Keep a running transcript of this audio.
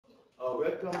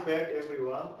Welcome back,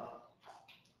 everyone.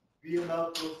 We will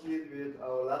now proceed with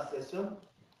our last session.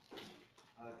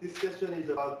 This session is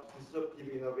about disruptive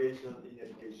innovation in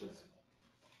education.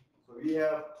 So we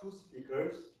have two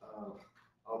speakers.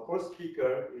 Our first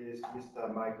speaker is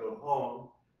Mr. Michael Hong,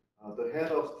 the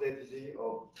head of strategy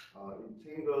of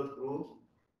Entangled Group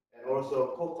and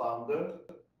also co-founder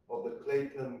of the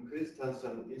Clayton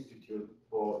Christensen Institute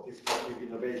for Disruptive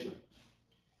Innovation.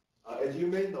 As you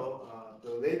may know,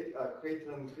 the late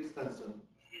Clayton Christensen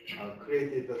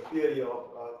created the theory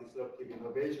of disruptive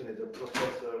innovation as a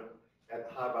professor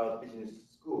at Harvard Business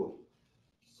School.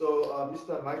 So,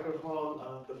 Mr. Michael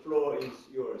Hong, the floor is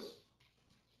yours.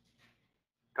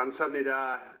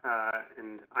 감사합니다.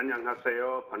 And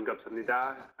안녕하세요.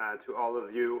 반갑습니다 to all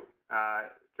of you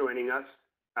joining us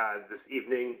this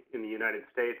evening in the United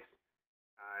States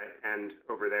and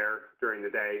over there during the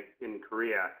day in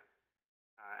Korea.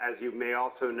 As you may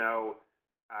also know,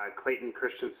 Clayton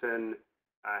Christensen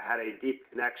had a deep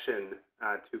connection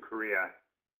to Korea.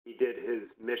 He did his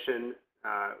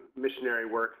missionary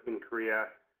work in Korea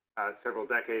several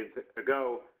decades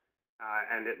ago,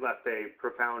 and it left a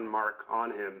profound mark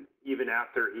on him, even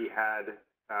after he had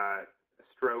a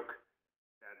stroke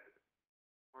that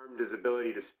harmed his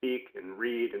ability to speak and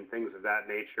read and things of that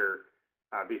nature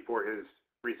before his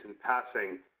recent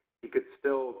passing. He could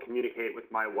still communicate with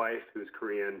my wife, who's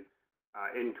Korean,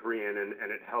 in Korean,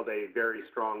 and it held a very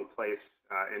strong place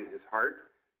in his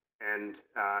heart. And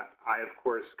I, of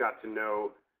course, got to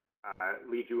know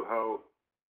Lee Joo-ho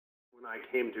when I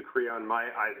came to Korea on my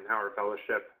Eisenhower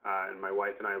Fellowship, and my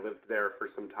wife and I lived there for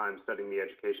some time studying the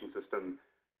education system,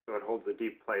 so it holds a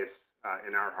deep place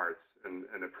in our hearts, and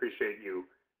appreciate you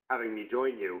having me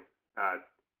join you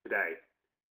today.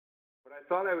 What I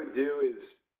thought I would do is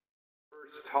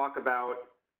first talk about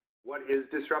what is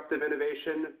disruptive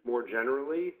innovation more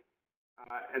generally,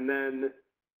 and then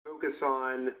focus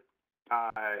on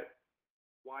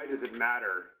why does it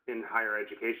matter in higher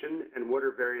education, and what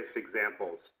are various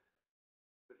examples.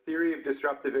 The theory of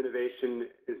disruptive innovation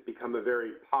has become a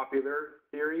very popular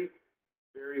theory,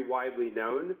 very widely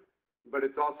known, but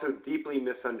it's also deeply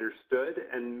misunderstood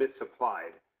and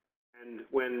misapplied. And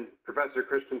when Professor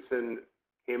Christensen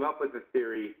came up with the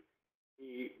theory,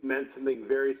 he meant something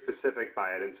very specific by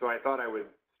it. And so I thought I would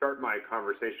start my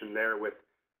conversation there with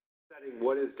setting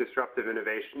what is disruptive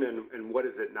innovation and what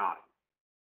is it not.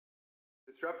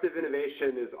 Disruptive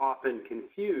innovation is often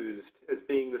confused as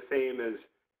being the same as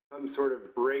some sort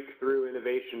of breakthrough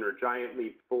innovation or giant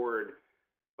leap forward.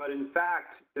 But in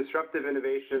fact, disruptive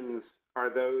innovations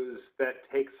are those that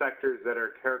take sectors that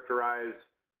are characterized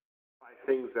by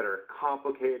things that are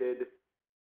complicated,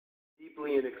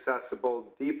 deeply inaccessible,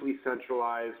 deeply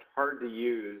centralized, hard to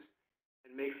use,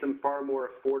 and makes them far more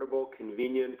affordable,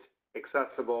 convenient,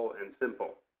 accessible, and simple.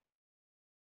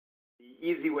 The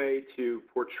easy way to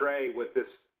portray what this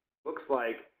looks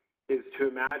like is to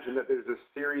imagine that there's a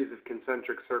series of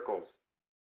concentric circles.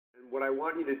 And what I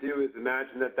want you to do is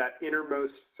imagine that that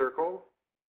innermost circle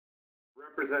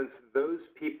represents those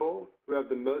people who have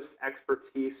the most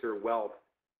expertise or wealth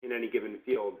in any given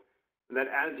field. And that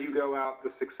as you go out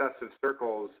the successive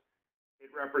circles, it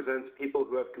represents people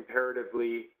who have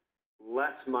comparatively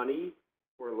less money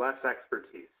or less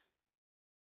expertise.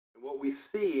 And what we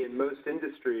see in most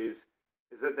industries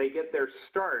is that they get their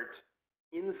start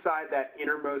inside that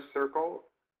innermost circle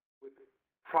with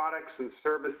products and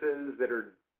services that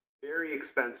are very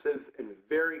expensive and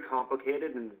very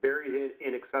complicated and very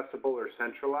inaccessible or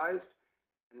centralized,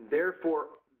 and therefore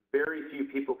very few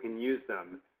people can use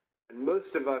them. And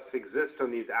most of us exist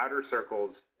on these outer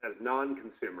circles as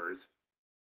non-consumers.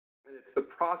 And it's the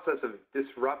process of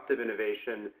disruptive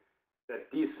innovation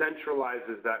that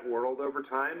decentralizes that world over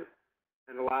time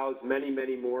and allows many,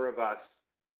 many more of us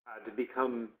to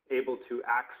become able to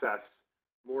access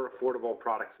more affordable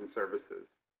products and services.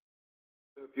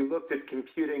 So if you looked at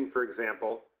computing, for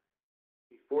example,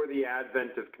 before the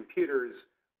advent of computers,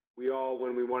 we all,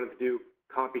 when we wanted to do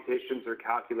computations or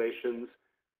calculations,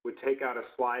 would take out a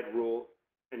slide rule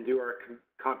and do our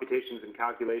computations and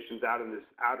calculations out in this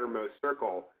outermost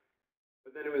circle.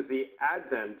 But then it was the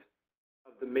advent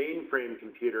of the mainframe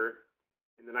computer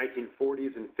in the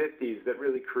 1940s and 50s that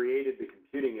really created the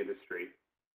computing industry.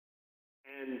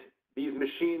 And these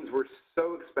machines were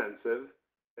so expensive,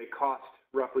 they cost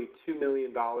roughly $2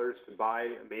 million to buy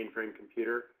a mainframe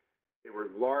computer. They were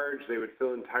large, they would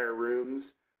fill entire rooms,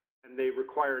 and they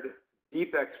required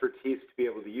deep expertise to be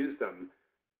able to use them,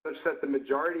 such that the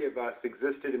majority of us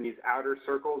existed in these outer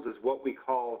circles as what we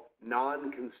call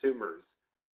non-consumers,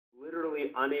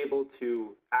 literally unable to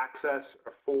access,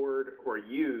 afford, or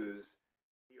use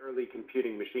the early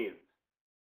computing machines.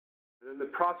 And the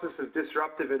process of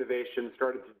disruptive innovation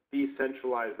started to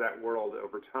decentralize that world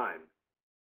over time.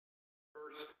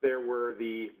 First, there were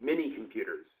the mini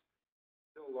computers,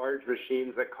 still large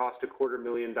machines that cost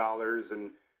 $250,000 and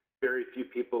very few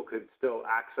people could still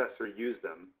access or use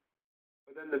them.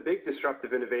 But then the big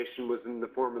disruptive innovation was in the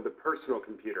form of the personal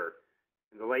computer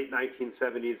in the late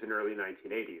 1970s and early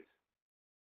 1980s.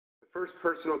 The first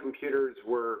personal computers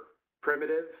were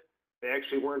primitive. They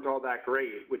actually weren't all that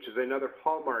great, which is another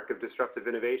hallmark of disruptive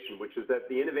innovation, which is that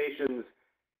the innovations,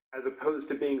 as opposed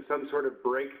to being some sort of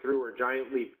breakthrough or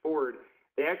giant leap forward,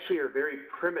 they actually are very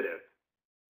primitive.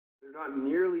 They're not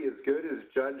nearly as good as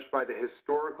judged by the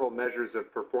historical measures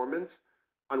of performance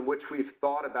on which we've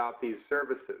thought about these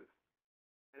services.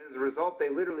 And as a result, they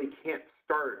literally can't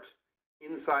start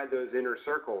inside those inner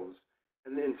circles.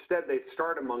 And instead, they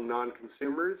start among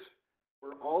non-consumers,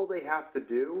 where all they have to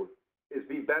do is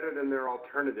be better than their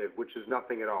alternative, which is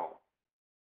nothing at all.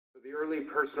 So the early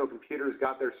personal computers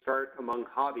got their start among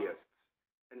hobbyists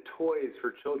and toys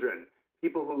for children,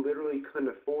 people who literally couldn't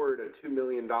afford a $2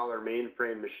 million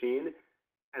mainframe machine,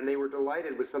 and they were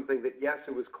delighted with something that, yes,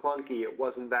 it was clunky, it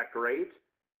wasn't that great,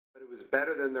 but it was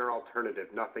better than their alternative,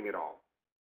 nothing at all.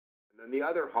 And then the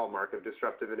other hallmark of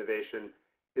disruptive innovation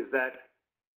is that,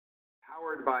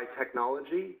 powered by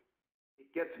technology,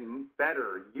 it gets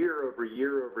better year over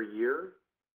year over year,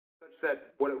 such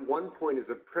that what at one point is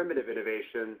a primitive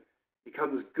innovation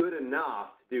becomes good enough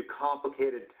to do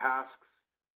complicated tasks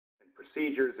and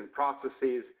procedures and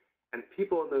processes, and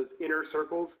people in those inner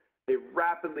circles, they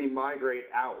rapidly migrate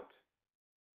out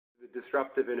to the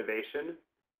disruptive innovation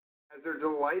as they're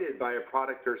delighted by a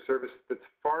product or service that's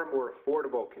far more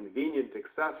affordable, convenient,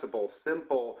 accessible,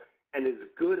 simple, and is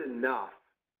good enough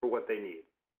for what they need.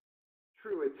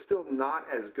 True, it's still not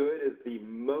as good as the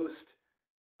most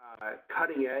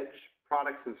cutting-edge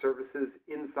products and services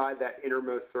inside that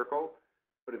innermost circle,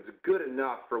 but it's good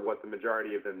enough for what the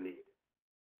majority of them need.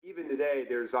 Even today,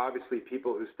 there's obviously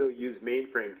people who still use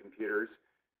mainframe computers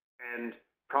and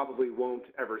probably won't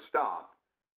ever stop.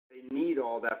 They need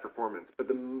all that performance, but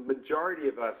the majority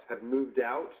of us have moved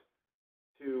out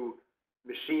to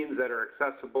machines that are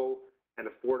accessible and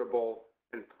affordable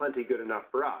and plenty good enough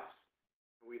for us.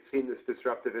 We've seen this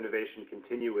disruptive innovation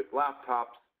continue with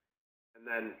laptops and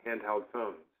then handheld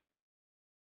phones.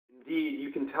 Indeed,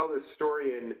 you can tell this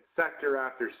story in sector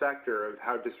after sector of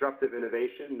how disruptive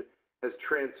innovation has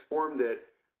transformed it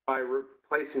by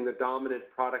replacing the dominant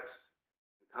products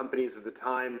and companies of the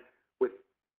time with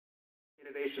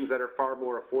innovations that are far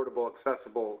more affordable,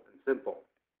 accessible, and simple.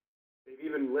 They've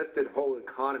even lifted whole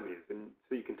economies, and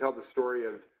so you can tell the story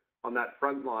of, on that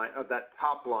front line, of that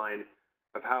top line,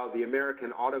 of how the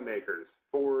American automakers,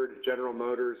 Ford, General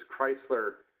Motors,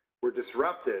 Chrysler, were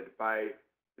disrupted by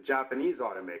the Japanese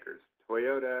automakers,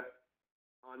 Toyota,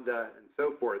 Honda, and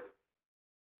so forth.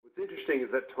 What's interesting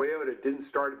is that Toyota didn't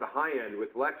start at the high end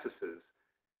with Lexuses.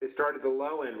 They started at the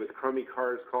low end with crummy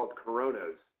cars called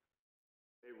Coronas.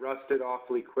 They rusted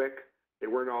awfully quick. They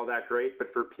weren't all that great,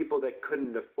 but for people that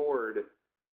couldn't afford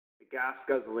the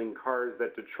gas-guzzling cars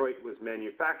that Detroit was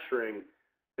manufacturing,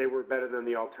 they were better than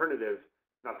the alternative,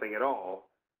 nothing at all.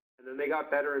 And then they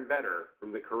got better and better.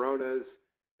 From the Coronas,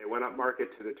 they went up market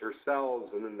to the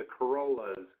Tercels, and then the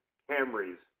Corollas,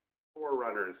 Camrys,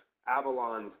 4Runners,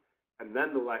 Avalons, and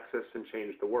then the Lexus, and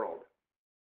changed the world.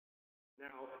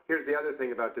 Now, here's the other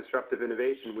thing about disruptive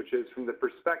innovation, which is from the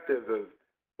perspective of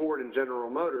Ford and General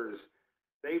Motors,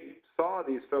 they saw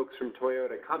these folks from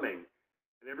Toyota coming.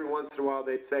 And every once in a while,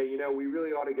 they'd say, you know, we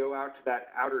really ought to go out to that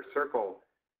outer circle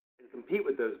and compete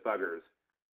with those buggers.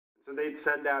 So they'd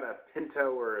send out a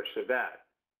Pinto or a Chevette.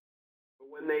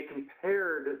 But when they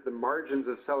compared the margins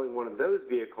of selling one of those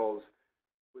vehicles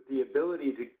with the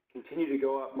ability to continue to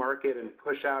go up market and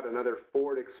push out another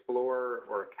Ford Explorer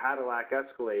or a Cadillac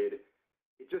Escalade,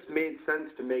 it just made sense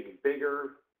to make bigger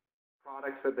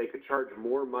products that they could charge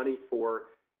more money for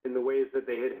in the ways that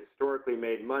they had historically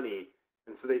made money.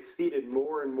 And so they ceded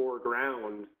more and more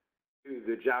ground to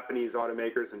the Japanese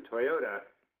automakers and Toyota.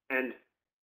 And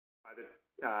by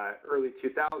the early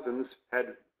 2000s,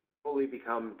 had fully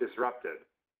become disrupted.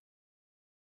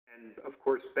 And of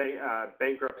course,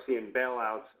 bankruptcy and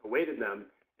bailouts awaited them.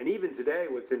 And even today,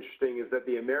 what's interesting is that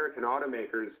the American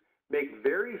automakers make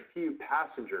very few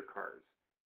passenger cars.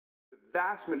 The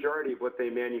vast majority of what they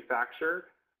manufacture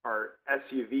are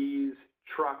SUVs,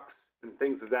 trucks, and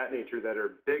things of that nature that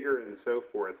are bigger and so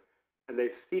forth. And they've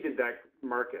ceded that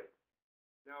market.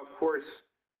 Now, of course,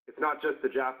 it's not just the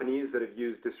Japanese that have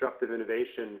used disruptive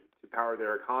innovation to power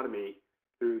their economy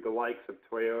through the likes of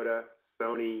Toyota,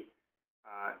 Sony,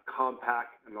 Compaq,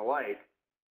 and the like,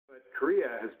 but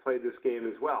Korea has played this game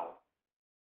as well.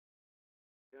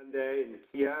 Hyundai and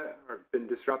Kia have been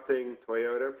disrupting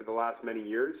Toyota for the last many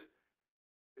years.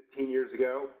 15 years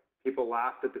ago, people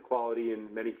laughed at the quality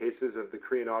in many cases of the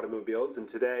Korean automobiles,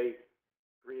 and today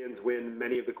Koreans win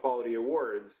many of the quality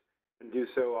awards and do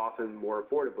so often more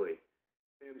affordably.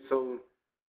 Samsung,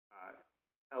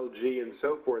 LG, and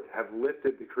so forth have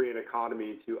lifted the Korean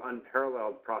economy to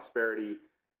unparalleled prosperity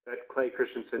that Clay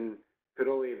Christensen could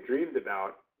only have dreamed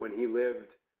about when he lived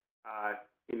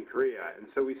in Korea. And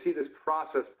so we see this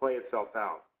process play itself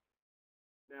out.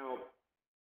 Now,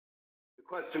 the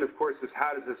question, of course, is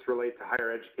how does this relate to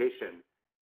higher education?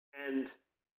 And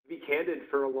to be candid,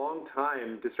 for a long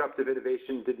time, disruptive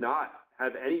innovation did not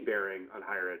have any bearing on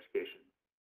higher education.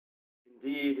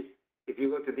 Indeed, if you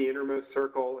looked at the innermost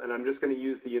circle, and I'm just going to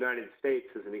use the United States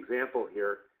as an example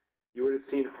here, you would have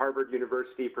seen Harvard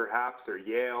University perhaps, or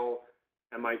Yale,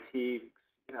 MIT,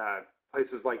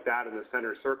 places like that in the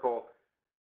center circle.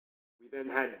 We then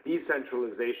had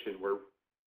decentralization, where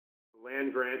the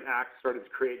Land Grant Act started to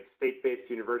create state-based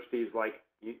universities like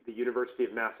the University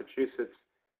of Massachusetts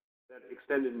that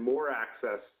extended more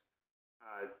access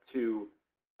to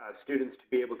students to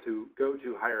be able to go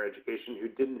to higher education who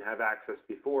didn't have access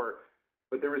before.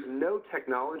 But there was no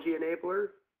technology enabler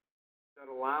that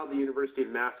allowed the University of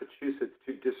Massachusetts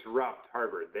to disrupt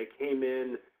Harvard. They came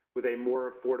in with a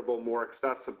more affordable, more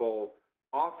accessible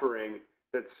offering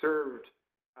that served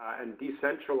and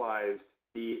decentralized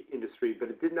the industry, but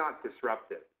it did not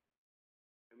disrupt it.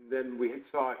 And then we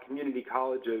saw community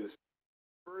colleges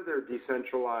further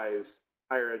decentralize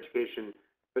higher education,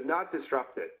 but not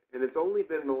disrupt it. And it's only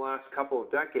been in the last couple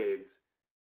of decades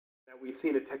that we've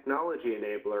seen a technology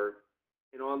enabler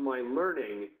in online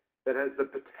learning that has the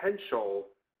potential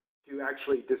to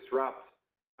actually disrupt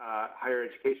higher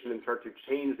education and start to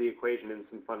change the equation in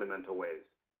some fundamental ways.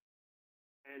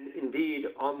 And indeed,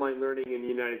 online learning in the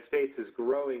United States is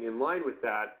growing in line with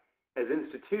that as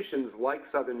institutions like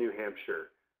Southern New Hampshire,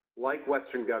 like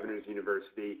Western Governors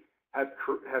University, have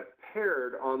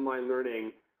paired online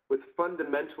learning with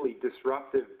fundamentally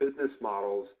disruptive business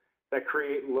models that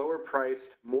create lower priced,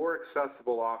 more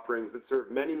accessible offerings that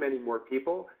serve many, many more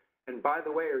people, and by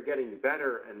the way, are getting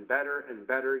better and better and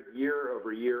better year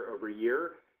over year over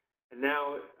year. And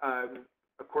now,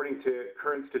 according to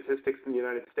current statistics in the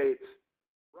United States,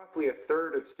 roughly a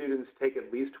third of students take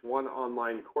at least one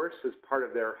online course as part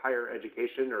of their higher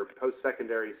education or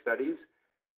post-secondary studies,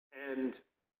 and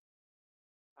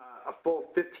a full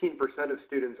 15% of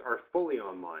students are fully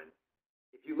online.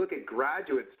 If you look at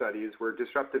graduate studies where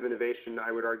disruptive innovation,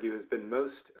 I would argue, has been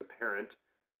most apparent,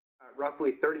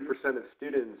 roughly 30% of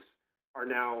students are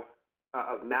now,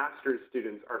 of master's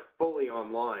students, are fully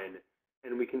online,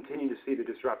 and we continue to see the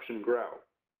disruption grow.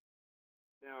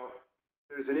 Now,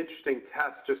 there's an interesting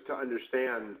test just to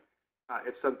understand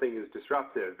if something is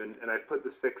disruptive, and I've put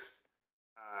the 6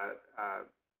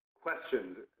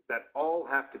 questions that all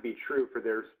have to be true for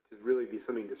there to really be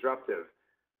something disruptive.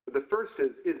 But the first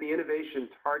is the innovation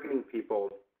targeting people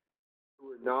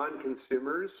who are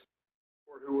non-consumers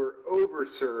or who are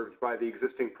overserved by the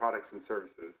existing products and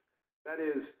services? That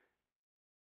is,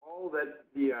 all that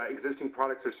the existing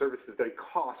products or services that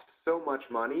cost so much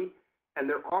money, and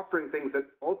they're offering things that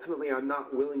ultimately I'm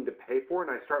not willing to pay for,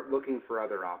 and I start looking for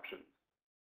other options.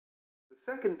 The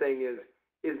second thing is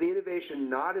the innovation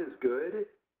not as good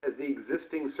as the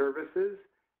existing services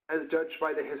as judged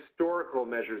by the historical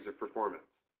measures of performance?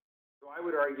 So I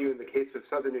would argue in the case of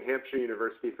Southern New Hampshire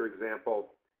University, for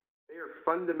example, they are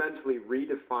fundamentally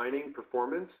redefining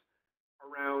performance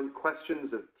around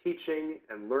questions of teaching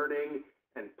and learning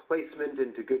and placement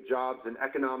into good jobs and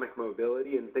economic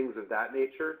mobility and things of that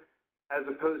nature, as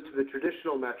opposed to the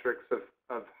traditional metrics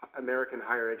of American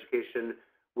higher education,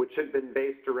 which had been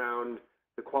based around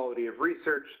the quality of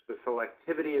research, the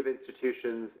selectivity of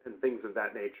institutions, and things of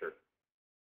that nature.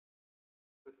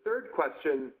 The third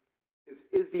question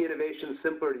is the innovation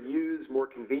simpler to use, more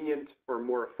convenient, or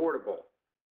more affordable?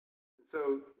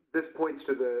 So this points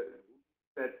to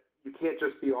that you can't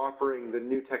just be offering the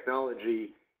new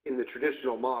technology in the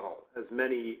traditional model, as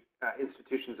many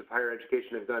institutions of higher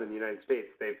education have done in the United States.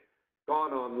 They've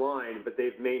gone online, but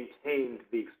they've maintained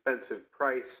the expensive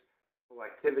price,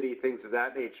 selectivity, things of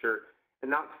that nature, and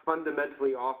not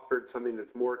fundamentally offered something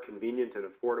that's more convenient and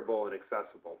affordable and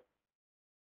accessible.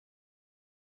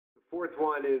 The fourth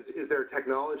one is there a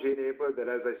technology enabler that,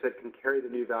 as I said, can carry the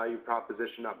new value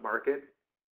proposition up market?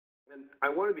 And I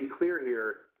want to be clear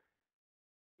here.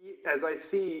 As I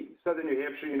see Southern New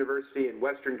Hampshire University and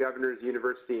Western Governors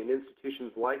University and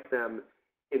institutions like them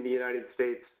in the United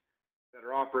States that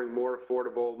are offering more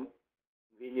affordable,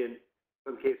 convenient, in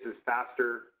some cases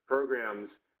faster programs,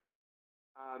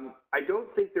 I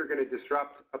don't think they're going to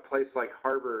disrupt a place like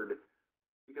Harvard,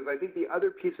 because I think the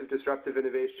other piece of disruptive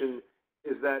innovation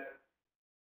is that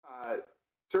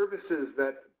services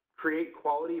that create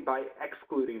quality by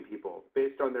excluding people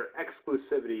based on their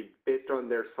exclusivity, based on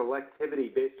their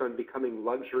selectivity, based on becoming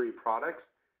luxury products,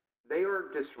 they are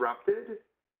disrupted.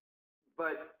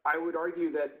 But I would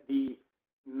argue that the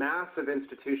massive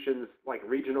institutions like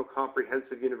regional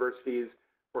comprehensive universities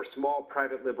or small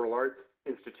private liberal arts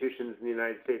institutions in the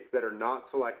United States that are not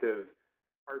selective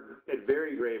are at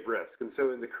very grave risk. And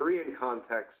so in the Korean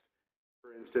context,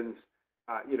 for instance,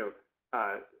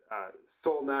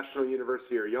 Seoul National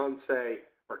University or Yonsei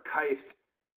or KAIST,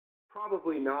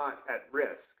 probably not at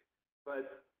risk,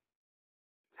 but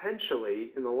potentially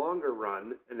in the longer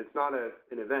run, and it's not an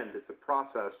event, it's a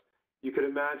process, you could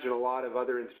imagine a lot of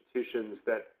other institutions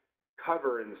that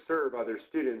cover and serve other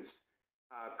students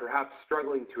perhaps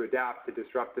struggling to adapt to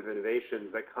disruptive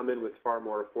innovations that come in with far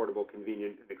more affordable,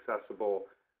 convenient, and accessible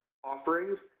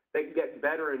offerings that get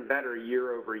better and better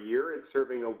year over year at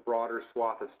serving a broader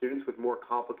swath of students with more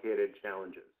complicated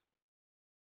challenges.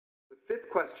 The fifth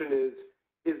question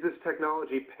is this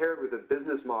technology paired with a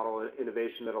business model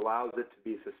innovation that allows it to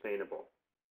be sustainable?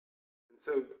 And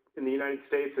so in the United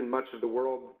States and much of the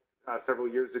world several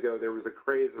years ago, there was a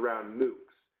craze around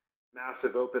MOOCs,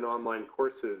 massive open online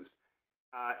courses.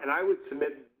 And I would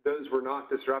submit those were not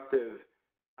disruptive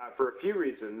for a few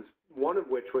reasons, one of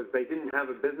which was they didn't have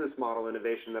a business model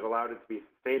innovation that allowed it to be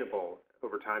sustainable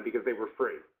over time because they were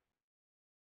free.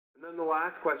 And then the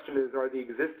last question is, are the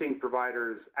existing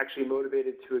providers actually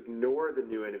motivated to ignore the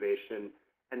new innovation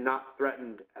and not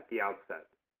threatened at the outset?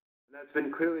 And that's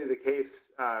been clearly the case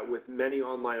with many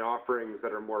online offerings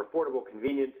that are more affordable,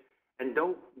 convenient, and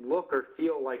don't look or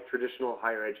feel like traditional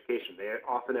higher education. They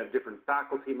often have different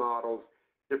faculty models,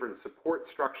 different support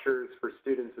structures for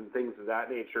students and things of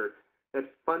that nature that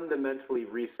fundamentally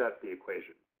reset the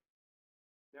equation.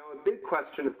 Now, a big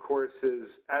question, of course, is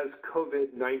as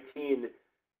COVID-19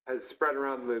 has spread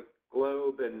around the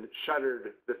globe and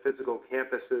shuttered the physical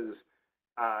campuses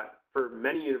for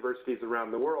many universities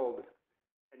around the world,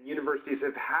 and universities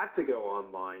have had to go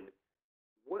online,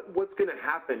 what's going to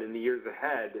happen in the years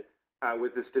ahead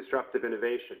with this disruptive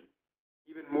innovation?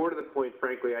 Even more to the point,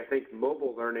 frankly, I think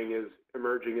mobile learning is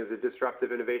emerging as a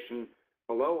disruptive innovation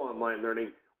below online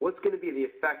learning. What's going to be the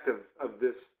effect of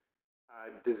this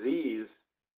disease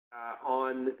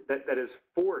that has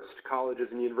forced colleges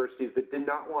and universities that did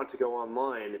not want to go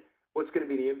online? What's going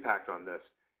to be the impact on this?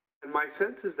 And my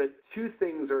sense is that two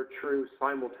things are true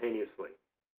simultaneously.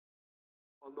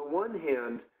 On the one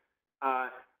hand,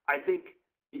 I think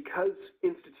because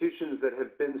institutions that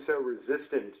have been so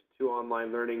resistant to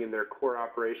online learning in their core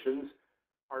operations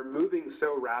are moving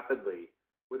so rapidly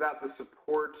without the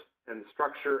support and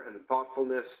structure and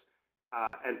thoughtfulness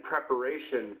and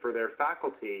preparation for their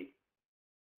faculty,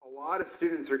 a lot of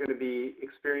students are going to be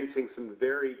experiencing some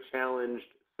very challenged,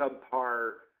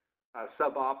 subpar,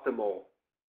 suboptimal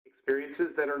experiences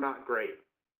that are not great.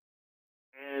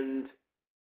 And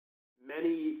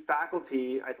many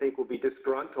faculty, I think, will be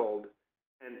disgruntled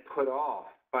and put off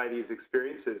by these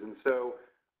experiences. And so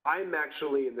I'm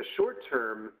actually, in the short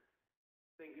term,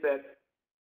 think that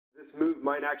this move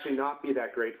might actually not be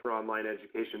that great for online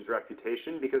education's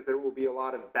reputation because there will be a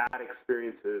lot of bad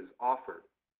experiences offered.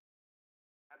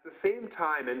 At the same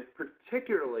time, and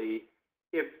particularly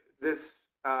if this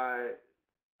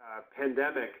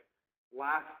pandemic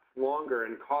lasts longer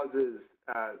and causes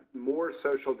more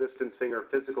social distancing or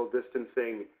physical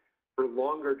distancing for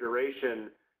longer duration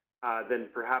than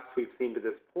perhaps we've seen to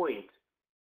this point,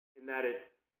 in that it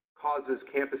causes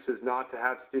campuses not to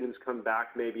have students come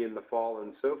back maybe in the fall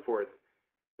and so forth,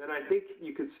 then I think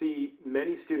you could see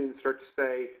many students start to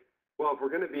say, well, if we're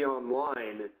going to be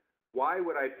online, why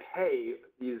would I pay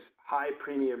these high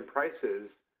premium prices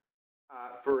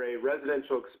for a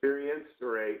residential experience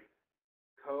or a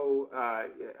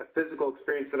physical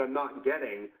experience that I'm not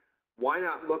getting? Why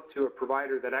not look to a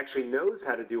provider that actually knows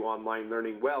how to do online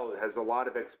learning well, has a lot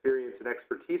of experience and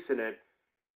expertise in it,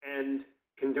 and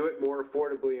can do it more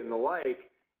affordably and the like,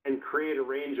 and create a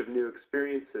range of new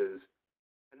experiences?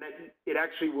 And that it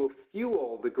actually will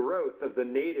fuel the growth of the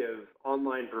native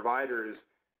online providers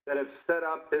that have set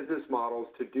up business models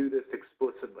to do this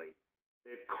explicitly.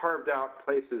 They've carved out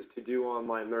places to do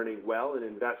online learning well and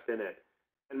invest in it.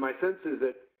 And my sense is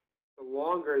that the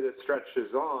longer this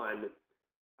stretches on,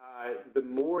 the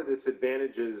more this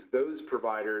advantages those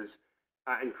providers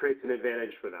and creates an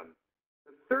advantage for them.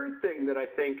 The third thing that I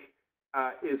think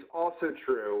is also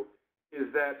true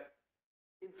is that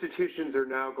institutions are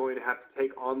now going to have to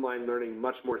take online learning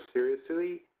much more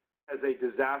seriously as a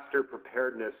disaster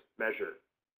preparedness measure.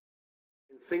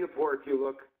 In Singapore, if you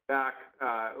look back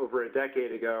over a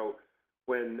decade ago,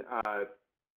 when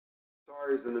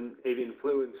SARS and then avian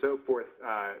flu and so forth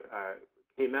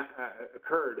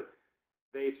occurred,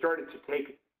 they started to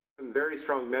take some very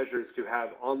strong measures to have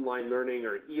online learning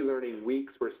or e-learning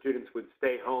weeks where students would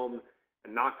stay home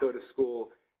and not go to school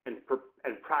and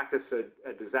practice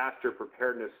a disaster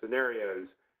preparedness scenarios.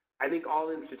 I think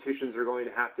all institutions are going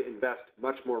to have to invest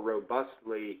much more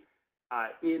robustly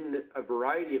in a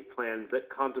variety of plans that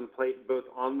contemplate both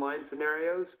online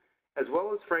scenarios as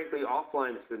well as, frankly,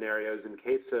 offline scenarios in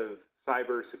case of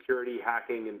cyber security,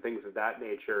 hacking, and things of that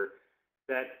nature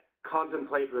that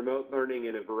contemplate remote learning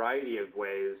in a variety of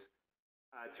ways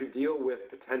to deal with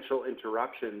potential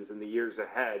interruptions in the years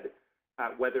ahead,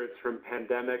 whether it's from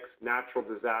pandemics, natural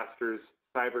disasters,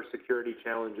 cybersecurity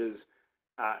challenges,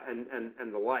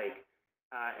 and the like.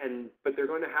 But they're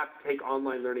going to have to take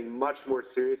online learning much more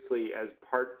seriously as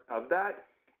part of that.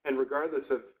 And regardless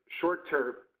of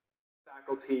short-term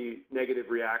faculty negative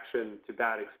reaction to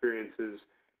bad experiences,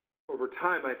 over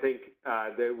time, I think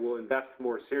they will invest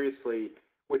more seriously,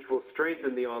 which will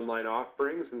strengthen the online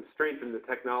offerings and strengthen the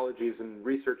technologies and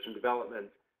research and development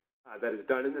that is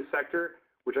done in this sector,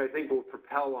 which I think will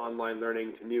propel online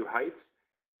learning to new heights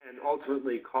and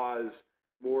ultimately cause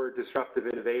more disruptive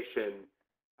innovation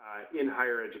in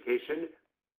higher education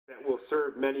that will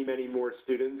serve many, many more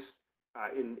students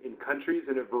in countries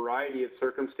in a variety of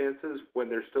circumstances when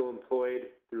they're still employed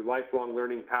through lifelong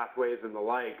learning pathways and the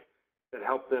like that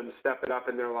help them step it up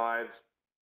in their lives,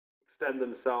 extend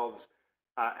themselves,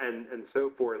 and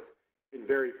so forth in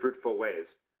very fruitful ways.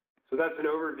 So that's an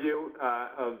overview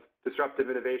of disruptive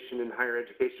innovation in higher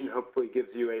education. Hopefully gives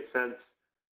you a sense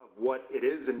of what it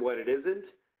is and what it isn't,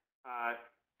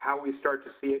 how we start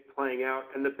to see it playing out,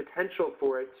 and the potential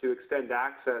for it to extend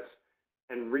access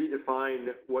and redefine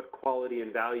what quality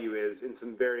and value is in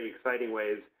some very exciting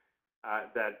ways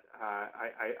that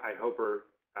I hope are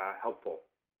helpful.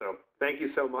 So thank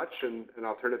you so much, and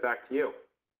I'll turn it back to you.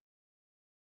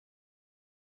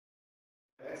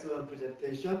 Excellent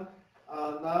presentation.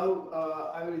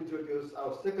 Now I will introduce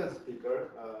our second speaker,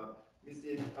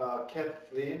 Mrs.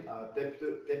 Kathleen,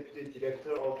 Deputy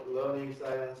Director of Learning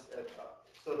Science at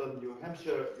Southern New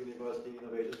Hampshire University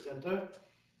Innovation Center.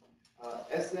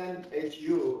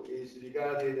 SNHU is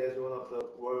regarded as one of the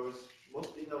world's most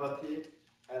innovative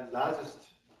and largest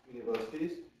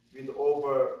universities with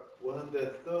over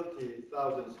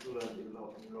 130,000 students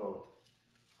enrolled.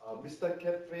 Mr.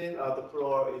 Kathleen, the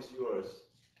floor is yours.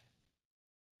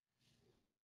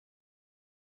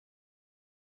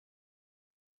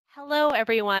 Hello,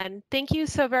 everyone. Thank you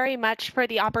so very much for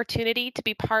the opportunity to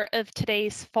be part of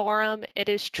today's forum. It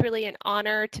is truly an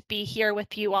honor to be here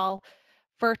with you all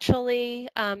virtually.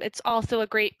 It's also a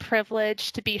great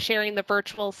privilege to be sharing the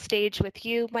virtual stage with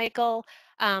you, Michael.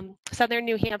 Southern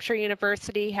New Hampshire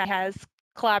University has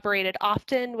collaborated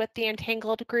often with the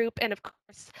Entangled Group, and of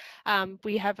course,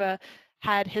 we have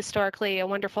had historically a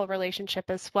wonderful relationship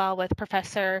as well with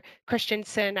Professor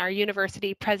Christensen. Our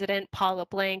university president, Paul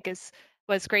LeBlanc,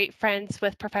 was great friends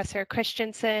with Professor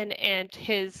Christensen, and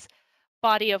his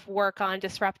body of work on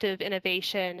disruptive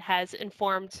innovation has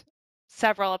informed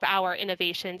several of our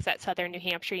innovations at Southern New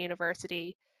Hampshire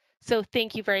University. So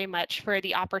thank you very much for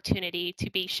the opportunity to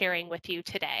be sharing with you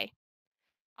today.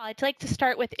 I'd like to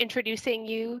start with introducing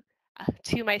you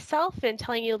to myself and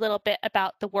telling you a little bit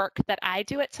about the work that I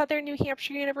do at Southern New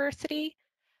Hampshire University.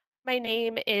 My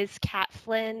name is Kat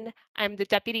Flynn. I'm the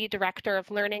Deputy Director of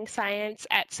Learning Science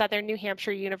at Southern New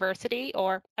Hampshire University,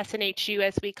 or SNHU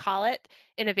as we call it,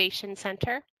 Innovation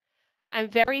Center. I'm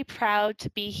very proud to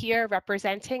be here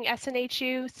representing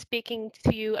SNHU, speaking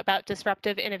to you about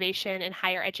disruptive innovation in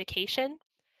higher education.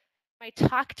 My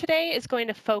talk today is going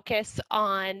to focus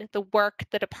on the work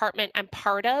the department I'm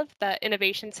part of, the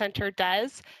Innovation Center,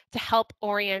 does to help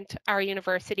orient our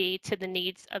university to the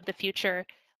needs of the future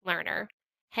learner.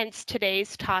 Hence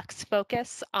today's talk's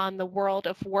focus on the world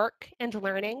of work and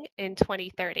learning in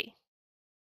 2030.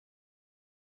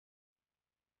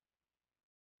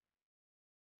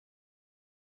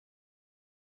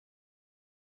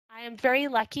 I am very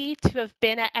lucky to have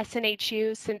been at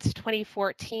SNHU since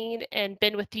 2014 and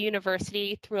been with the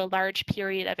university through a large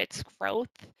period of its growth.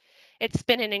 It's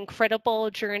been an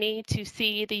incredible journey to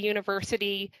see the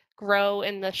university grow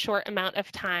in the short amount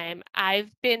of time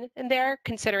I've been in there,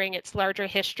 considering its larger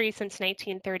history since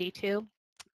 1932.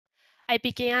 I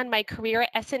began my career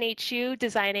at SNHU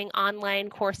designing online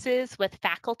courses with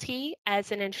faculty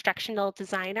as an instructional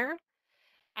designer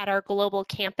at our global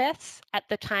campus, at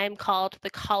the time called the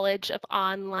College of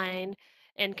Online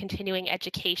and Continuing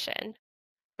Education.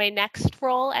 My next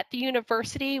role at the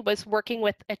university was working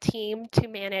with a team to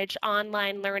manage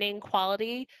online learning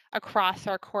quality across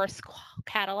our course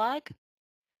catalog.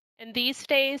 And these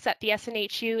days at the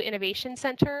SNHU Innovation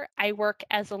Center, I work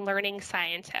as a learning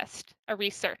scientist, a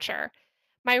researcher.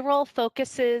 My role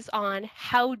focuses on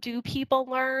how do people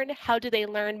learn, how do they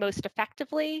learn most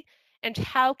effectively, and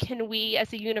how can we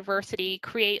as a university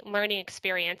create learning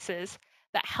experiences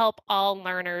that help all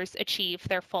learners achieve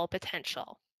their full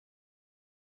potential.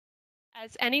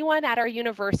 As anyone at our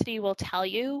university will tell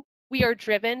you, we are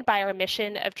driven by our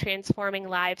mission of transforming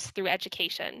lives through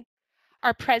education.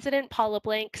 Our president, Paula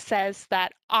Blank, says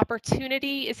that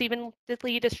opportunity is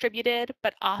evenly distributed,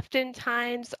 but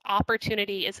oftentimes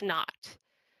opportunity is not.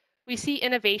 We see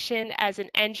innovation as an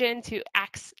engine to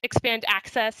expand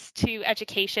access to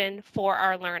education for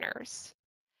our learners.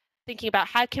 Thinking about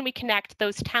how can we connect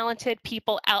those talented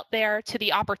people out there to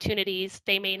the opportunities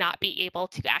they may not be able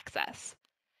to access.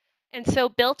 And so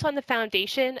built on the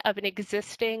foundation of an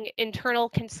existing internal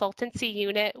consultancy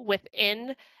unit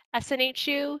within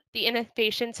SNHU, the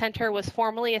Innovation Center was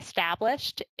formally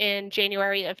established in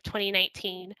January of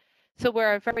 2019. So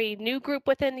we're a very new group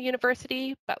within the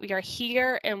university, but we are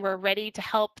here and we're ready to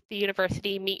help the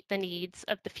university meet the needs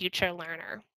of the future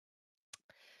learner.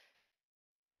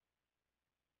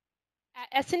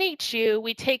 At SNHU,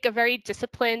 we take a very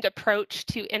disciplined approach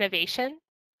to innovation.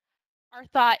 Our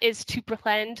thought is to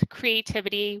blend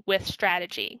creativity with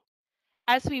strategy.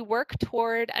 As we work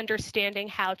toward understanding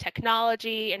how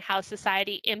technology and how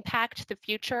society impact the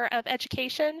future of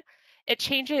education, it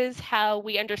changes how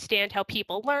we understand how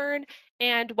people learn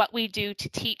and what we do to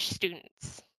teach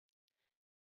students.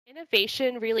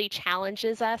 Innovation really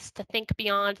challenges us to think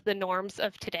beyond the norms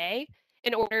of today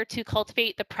in order to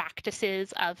cultivate the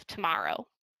practices of tomorrow.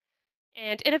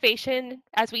 And innovation,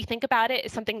 as we think about it,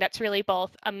 is something that's really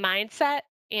both a mindset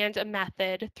and a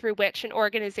method through which an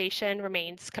organization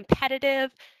remains competitive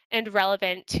and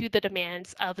relevant to the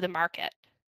demands of the market.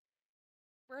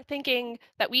 We're thinking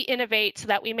that we innovate so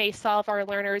that we may solve our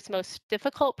learners' most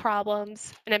difficult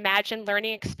problems and imagine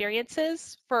learning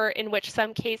experiences in which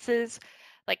some cases,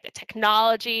 like the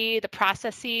technology, the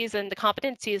processes, and the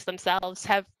competencies themselves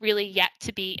have really yet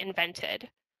to be invented.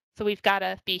 So we've got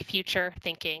to be future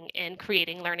thinking in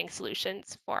creating learning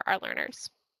solutions for our learners.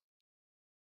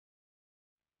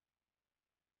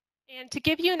 And to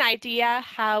give you an idea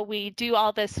how we do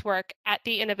all this work at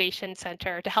the Innovation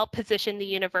Center to help position the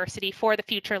university for the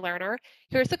future learner,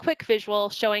 here's a quick visual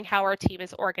showing how our team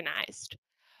is organized.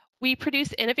 We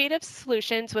produce innovative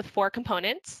solutions with 4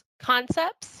 components: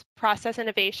 concepts, process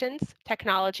innovations,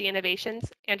 technology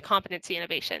innovations, and competency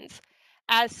innovations.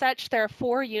 As such, there are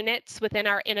 4 units within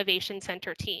our Innovation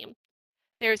Center team.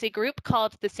 There's a group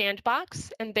called the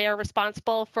Sandbox, and they're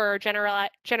responsible for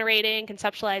generating,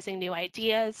 conceptualizing new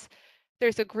ideas.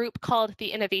 There's a group called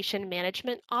the Innovation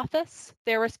Management Office.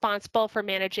 They're responsible for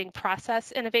managing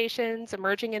process innovations,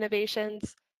 emerging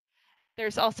innovations.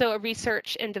 There's also a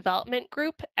research and development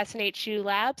group, SNHU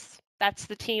Labs. That's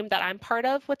the team that I'm part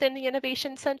of within the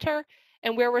Innovation Center,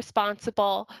 and we're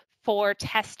responsible for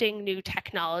testing new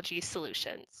technology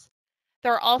solutions.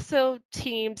 There are also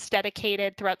teams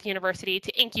dedicated throughout the university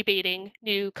to incubating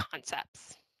new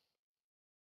concepts.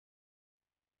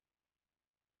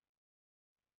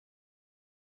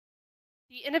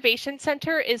 The Innovation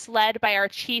Center is led by our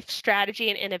Chief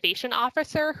Strategy and Innovation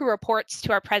Officer, who reports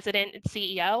to our President and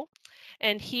CEO,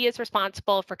 and he is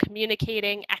responsible for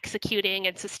communicating, executing,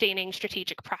 and sustaining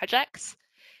strategic projects.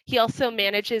 He also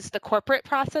manages the corporate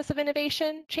process of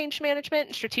innovation, change management,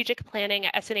 and strategic planning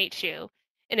at SNHU,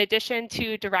 in addition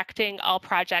to directing all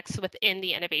projects within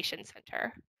the Innovation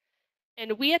Center.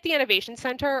 And we at the Innovation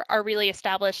Center are really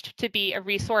established to be a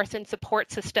resource and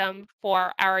support system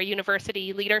for our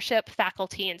university leadership,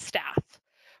 faculty, and staff.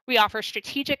 We offer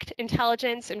strategic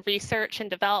intelligence and research and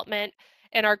development,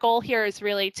 and our goal here is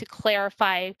really to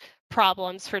clarify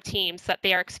problems for teams that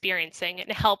they are experiencing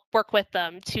and help work with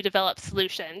them to develop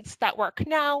solutions that work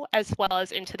now as well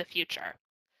as into the future.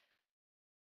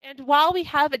 And while we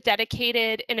have a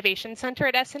dedicated innovation center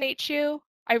at SNHU,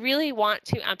 I really want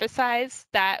to emphasize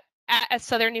that at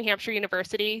Southern New Hampshire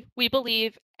University, we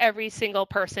believe every single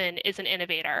person is an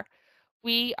innovator.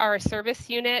 We are a service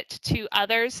unit to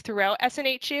others throughout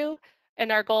SNHU,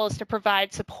 and our goal is to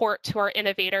provide support to our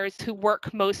innovators who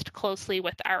work most closely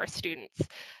with our students.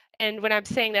 And when I'm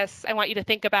saying this, I want you to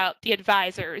think about the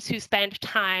advisors who spend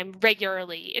time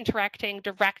regularly interacting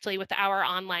directly with our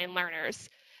online learners.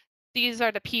 These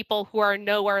are the people who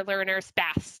know our learners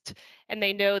best, and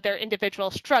they know their individual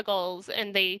struggles,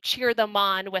 and they cheer them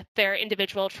on with their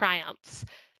individual triumphs.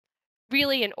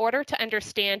 really, in order to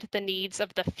understand the needs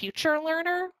of the future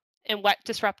learner and what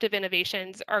disruptive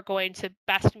innovations are going to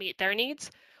best meet their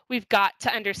needs, we've got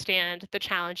to understand the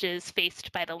challenges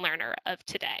faced by the learner of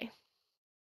today.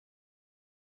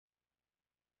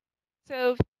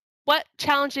 So what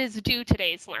challenges do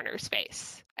today's learners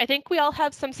face? I think we all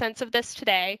have some sense of this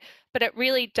today, but it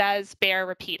really does bear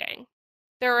repeating.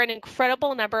 There are an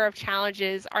incredible number of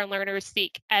challenges our learners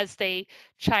seek as they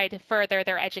try to further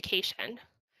their education.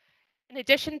 In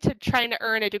addition to trying to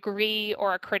earn a degree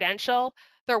or a credential,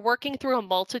 they're working through a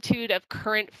multitude of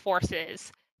current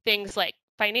forces, things like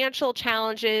financial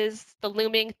challenges, the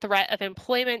looming threat of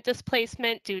employment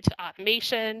displacement due to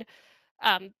automation,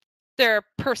 their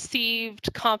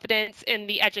perceived confidence in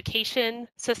the education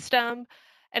system,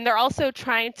 and they're also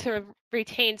trying to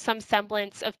retain some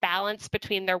semblance of balance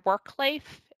between their work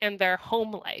life and their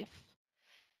home life.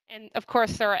 And of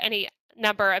course, there are any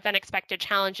number of unexpected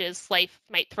challenges life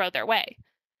might throw their way.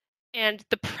 And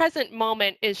the present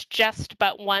moment is just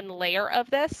but one layer of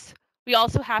this. We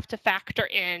also have to factor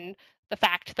in the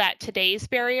fact that today's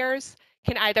barriers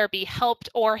can either be helped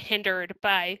or hindered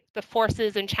by the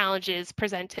forces and challenges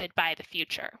presented by the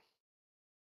future.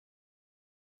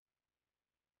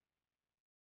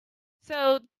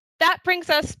 So that brings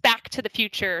us back to the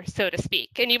future, so to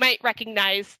speak. And you might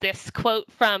recognize this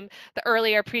quote from the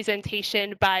earlier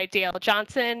presentation by Dale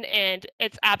Johnson, and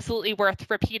it's absolutely worth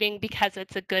repeating because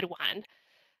it's a good one.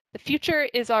 The future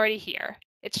is already here.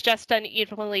 It's just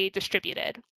unevenly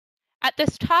distributed. At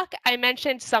this talk, I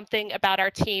mentioned something about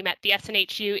our team at the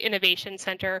SNHU Innovation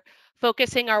Center,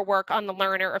 focusing our work on the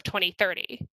learner of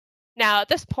 2030. Now, at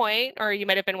this point, or you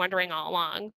might have been wondering all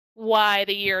along, why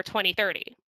the year 2030?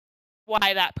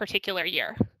 Why that particular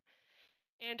year?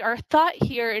 And our thought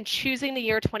here in choosing the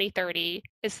year 2030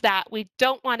 is that we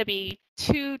don't want to be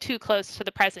too close to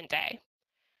the present day.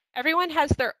 Everyone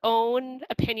has their own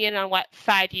opinion on what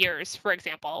 5 years, for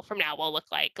example, from now will look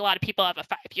like. A lot of people have a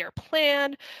 5-year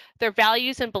plan. Their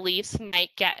values and beliefs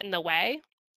might get in the way.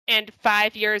 And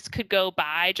 5 years could go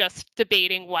by just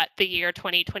debating what the year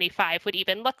 2025 would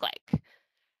even look like.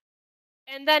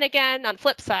 And then again, on the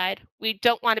flip side, we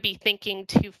don't want to be thinking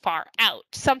too far out.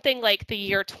 Something like the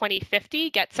year 2050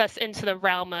 gets us into the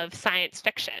realm of science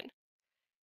fiction.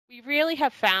 We really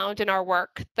have found in our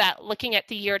work that looking at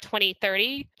the year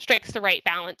 2030 strikes the right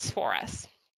balance for us.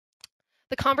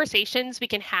 The conversations we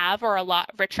can have are a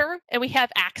lot richer, and we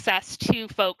have access to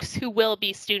folks who will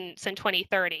be students in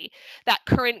 2030. That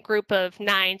current group of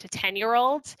 9 to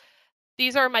 10-year-olds,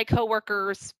 these are my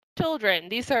coworkers' children.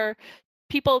 These are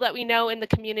people that we know in the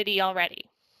community already.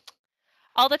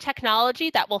 All the technology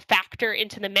that will factor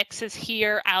into the mix is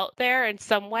here, out there in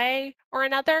some way or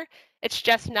another. It's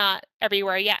just not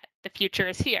everywhere yet. The future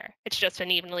is here. It's just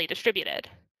unevenly distributed.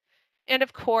 And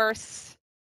of course,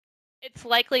 it's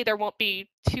likely there won't be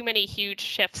too many huge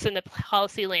shifts in the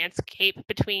policy landscape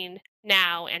between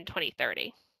now and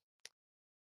 2030.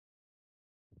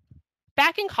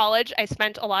 Back in college, I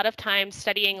spent a lot of time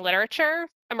studying literature,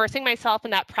 immersing myself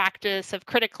in that practice of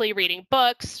critically reading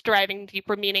books, deriving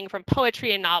deeper meaning from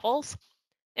poetry and novels.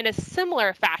 In a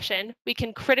similar fashion, we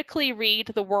can critically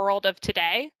read the world of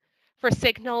today for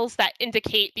signals that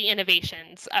indicate the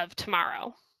innovations of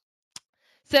tomorrow.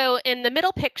 So in the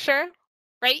middle picture,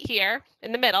 right here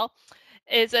in the middle,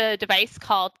 is a device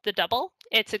called the Double.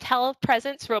 It's a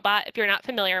telepresence robot, if you're not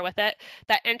familiar with it,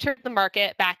 that entered the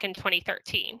market back in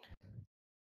 2013.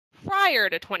 Prior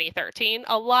to 2013,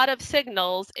 a lot of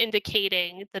signals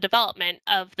indicating the development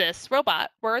of this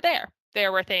robot were there.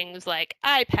 There were things like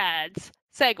iPads,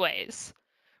 Segways,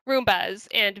 Roombas,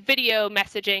 and video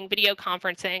messaging, video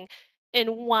conferencing in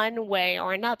one way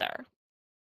or another.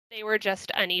 They were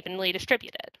just unevenly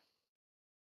distributed.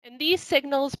 And these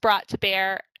signals brought to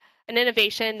bear an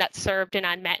innovation that served an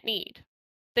unmet need.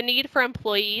 The need for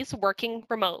employees working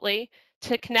remotely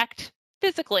to connect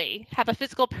physically, have a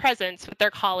physical presence with their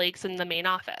colleagues in the main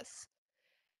office.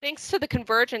 Thanks to the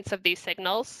convergence of these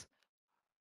signals,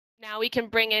 now we can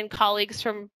bring in colleagues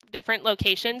from different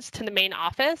locations to the main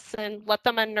office and let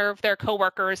them unnerve their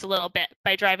coworkers a little bit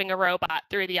by driving a robot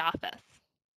through the office.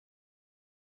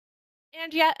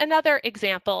 And yet another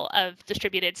example of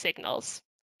distributed signals.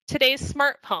 Today's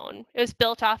smartphone is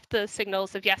built off the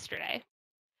signals of yesterday.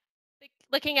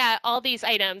 Looking at all these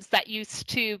items that used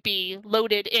to be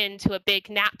loaded into a big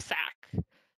knapsack,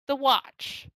 the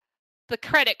watch, the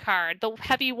credit card, the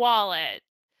heavy wallet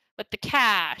with the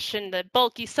cash and the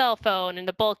bulky cell phone and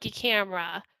the bulky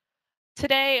camera.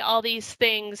 Today, all these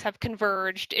things have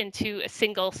converged into a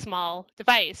single small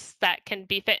device that can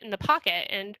be fit in the pocket,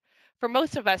 and for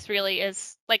most of us really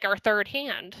is like our third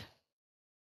hand.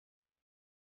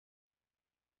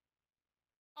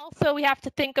 Also, we have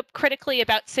to think critically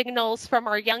about signals from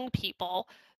our young people,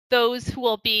 those who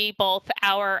will be both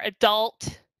our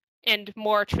adult and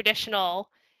more traditional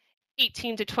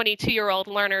 18 to 22-year-old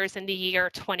learners in the year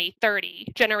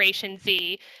 2030, Generation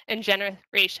Z and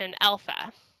Generation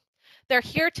Alpha. They're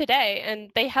here today and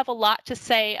they have a lot to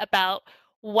say about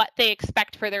what they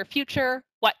expect for their future,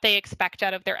 what they expect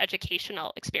out of their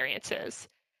educational experiences.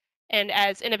 And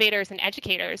as innovators and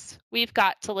educators, we've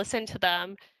got to listen to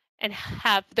them and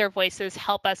have their voices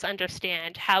help us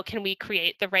understand how can we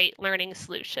create the right learning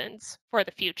solutions for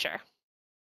the future.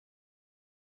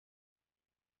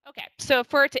 Okay, so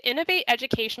for to innovate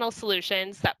educational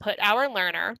solutions that put our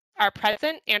learner, our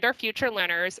present and our future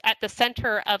learners at the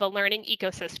center of a learning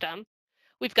ecosystem,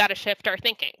 we've got to shift our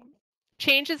thinking.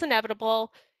 Change is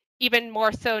inevitable, even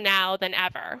more so now than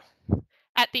ever.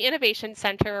 At the Innovation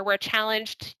Center, we're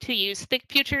challenged to use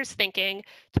futures thinking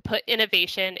to put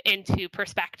innovation into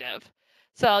perspective.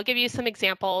 So I'll give you some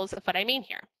examples of what I mean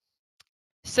here.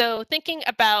 So thinking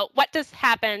about what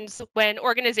happens when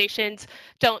organizations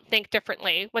don't think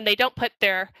differently, when they don't put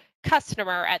their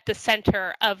customer at the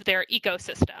center of their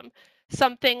ecosystem.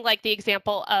 Something like the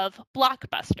example of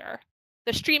Blockbuster.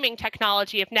 The streaming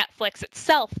technology of Netflix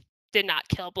itself did not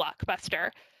kill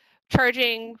Blockbuster.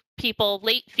 Charging people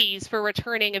late fees for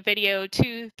returning a video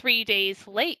 2-3 days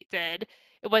late did.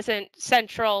 It wasn't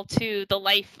central to the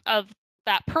life of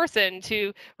that person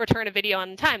to return a video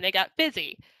on time. They got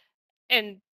busy.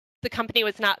 And the company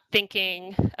was not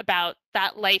thinking about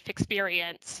that life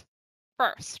experience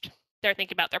first. They're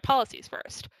thinking about their policies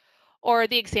first. Or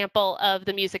the example of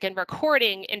the music and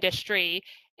recording industry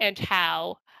and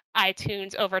how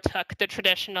iTunes overtook the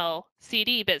traditional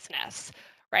CD business,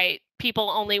 right? People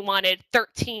only wanted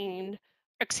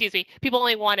people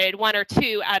only wanted 1 or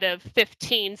 2 out of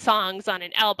 15 songs on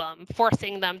an album.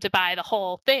 Forcing them to buy the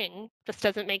whole thing just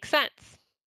doesn't make sense.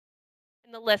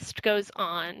 And the list goes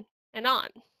on and on.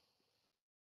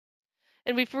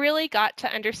 And we've really got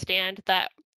to understand that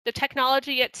the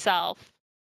technology itself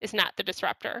is not the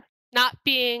disruptor. Not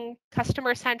being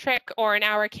customer-centric, or in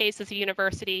our case as a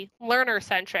university,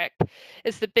 learner-centric,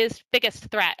 is the biggest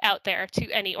threat out there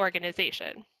to any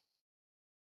organization.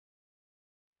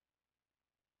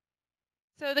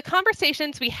 So the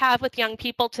conversations we have with young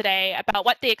people today about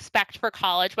what they expect for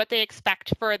college, what they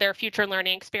expect for their future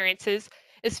learning experiences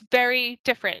is very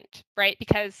different, right?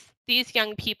 Because these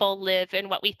young people live in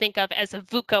what we think of as a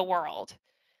VUCA world.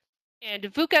 And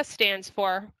VUCA stands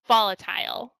for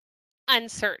volatile,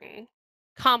 uncertain,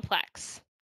 complex,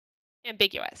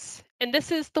 ambiguous. And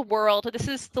this is the world, this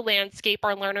is the landscape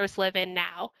our learners live in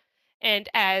now. And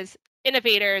as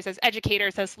innovators, as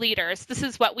educators, as leaders, this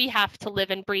is what we have to live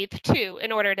and breathe too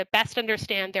in order to best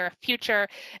understand their future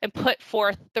and put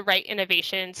forth the right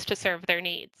innovations to serve their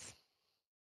needs.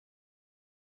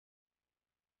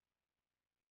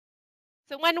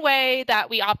 So one way that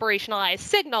we operationalize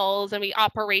signals and we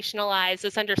operationalize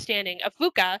this understanding of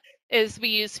VUCA is we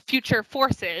use future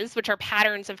forces, which are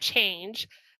patterns of change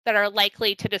that are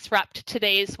likely to disrupt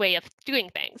today's way of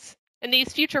doing things. And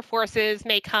these future forces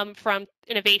may come from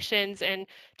innovations in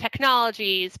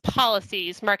technologies,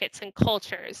 policies, markets, and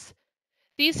cultures.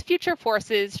 These future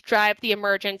forces drive the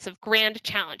emergence of grand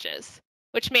challenges,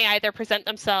 which may either present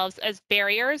themselves as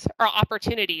barriers or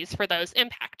opportunities for those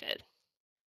impacted.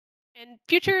 And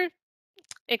future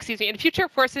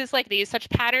forces like these, such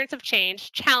patterns of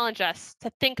change, challenge us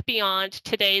to think beyond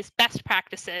today's best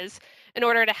practices in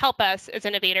order to help us as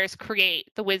innovators create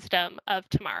the wisdom of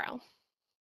tomorrow.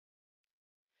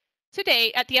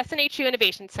 Today, at the SNHU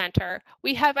Innovation Center,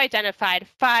 we have identified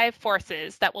 5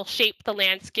 forces that will shape the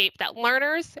landscape that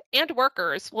learners and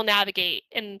workers will navigate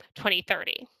in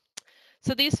 2030.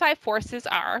 So these 5 forces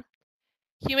are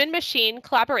human-machine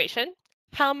collaboration.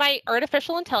 How might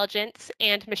artificial intelligence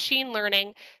and machine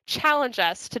learning challenge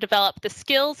us to develop the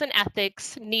skills and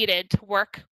ethics needed to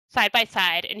work side by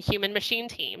side in human-machine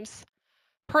teams?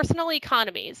 Personal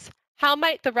economies. How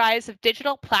might the rise of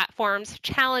digital platforms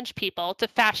challenge people to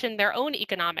fashion their own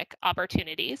economic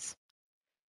opportunities?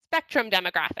 Spectrum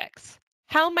demographics.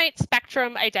 How might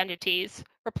spectrum identities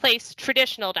replace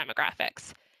traditional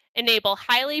demographics, enable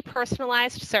highly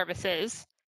personalized services,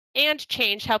 and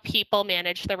change how people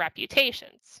manage their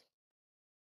reputations?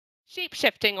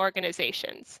 Shape-shifting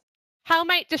organizations. How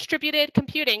might distributed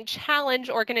computing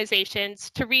challenge organizations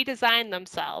to redesign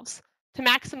themselves to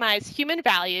maximize human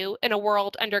value in a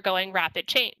world undergoing rapid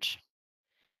change?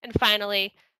 And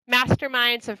finally,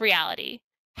 masterminds of reality.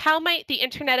 How might the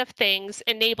Internet of Things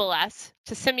enable us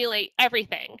to simulate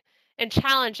everything and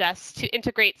challenge us to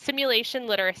integrate simulation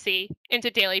literacy into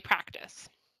daily practice?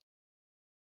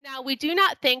 Now, we do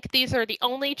not think these are the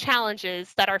only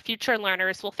challenges that our future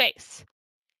learners will face.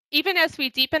 Even as we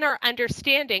deepen our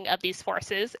understanding of these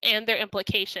forces and their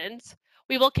implications,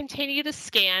 we will continue to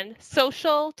scan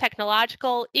social,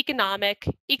 technological, economic,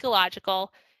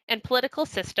 ecological, and political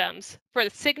systems for the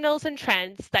signals and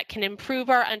trends that can improve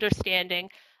our understanding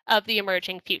of the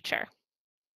emerging future.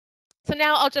 So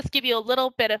now I'll just give you a little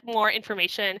bit of more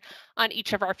information on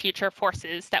each of our future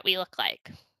forces that we look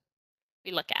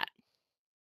at.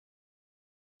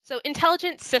 So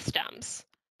intelligent systems.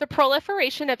 The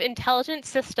proliferation of intelligent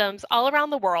systems all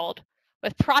around the world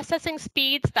with processing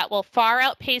speeds that will far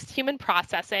outpace human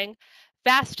processing,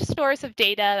 vast stores of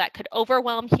data that could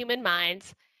overwhelm human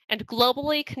minds, and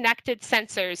globally connected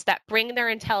sensors that bring their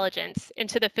intelligence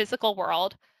into the physical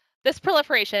world. This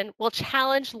proliferation will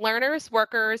challenge learners,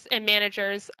 workers, and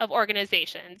managers of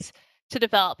organizations to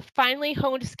develop finely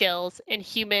honed skills in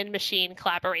human-machine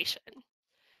collaboration.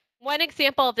 One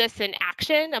example of this in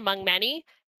action among many,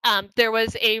 there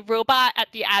was a robot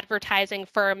at the advertising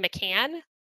firm McCann,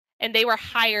 and they were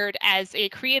hired as a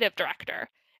creative director.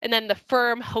 And then the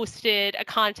firm hosted a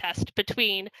contest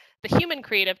between the human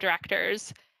creative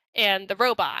directors and the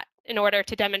robot in order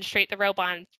to demonstrate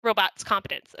the robot's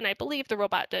competence. And I believe the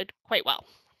robot did quite well.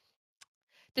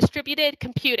 Distributed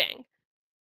computing.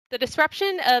 The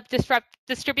disruption of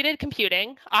distributed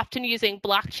computing, often using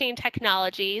blockchain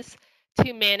technologies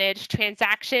to manage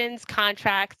transactions,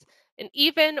 contracts, and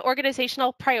even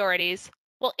organizational priorities,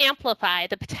 will amplify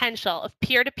the potential of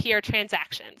peer-to-peer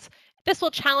transactions. This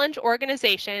will challenge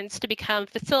organizations to become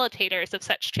facilitators of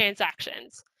such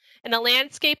transactions in a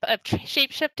landscape of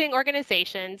shape-shifting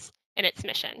organizations and its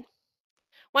mission.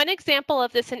 One example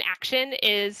of this in action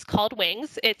is called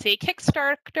Wings. It's a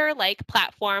Kickstarter-like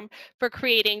platform for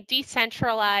creating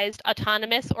decentralized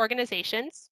autonomous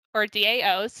organizations, or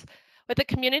DAOs, with a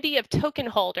community of token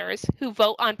holders who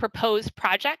vote on proposed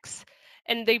projects,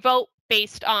 and they vote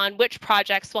based on which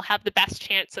projects will have the best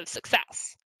chance of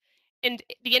success. And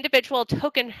the individual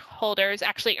token holders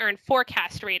actually earn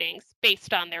forecast ratings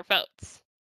based on their votes.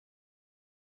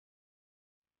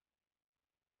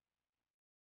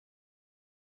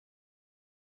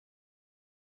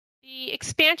 The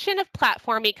expansion of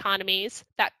platform economies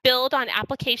that build on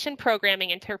application programming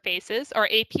interfaces, or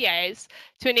APIs,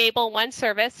 to enable one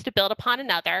service to build upon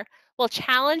another will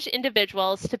challenge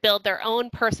individuals to build their own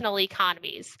personal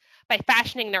economies by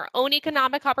fashioning their own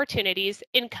economic opportunities,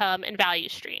 income, and value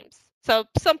streams. So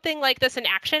something like this in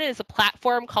action is a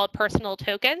platform called Personal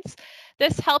Tokens.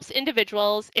 This helps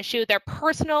individuals issue their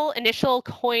personal initial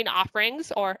coin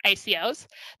offerings, or ICOs,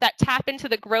 that tap into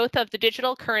the growth of the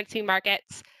digital currency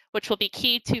markets, which will be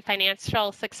key to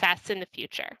financial success in the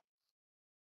future.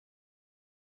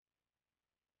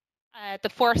 The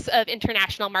force of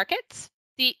international markets.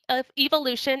 The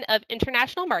evolution of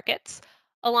international markets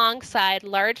alongside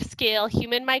large-scale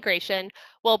human migration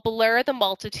will blur the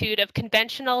multitude of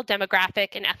conventional demographic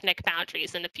and ethnic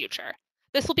boundaries in the future.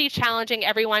 This will be challenging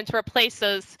everyone to replace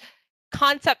those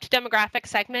concept demographic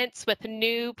segments with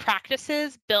new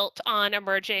practices built on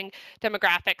emerging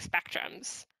demographic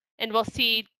spectrums. And we'll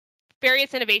see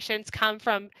various innovations come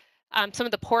from some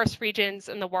of the poorest regions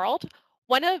in the world.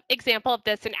 One example of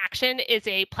this in action is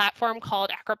a platform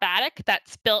called Acrobatic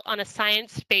that's built on a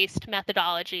science-based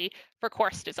methodology for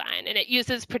course design. And it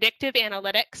uses predictive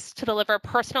analytics to deliver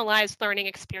personalized learning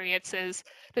experiences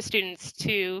to students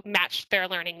to match their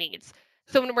learning needs.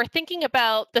 So when we're thinking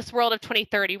about this world of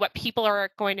 2030, what people are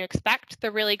going to expect,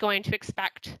 they're really going to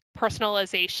expect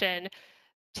personalization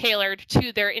tailored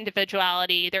to their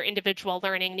individuality, their individual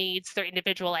learning needs, their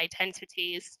individual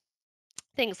identities,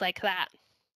 things like that.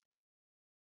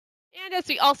 And as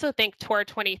we also think toward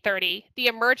 2030, the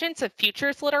emergence of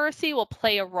futures literacy will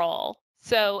play a role.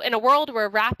 So in a world where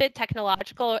rapid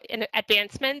technological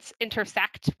advancements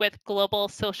intersect with global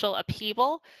social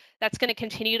upheaval, that's going to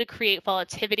continue to create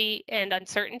volatility and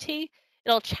uncertainty.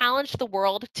 It'll challenge the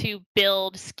world to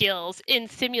build skills in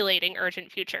simulating urgent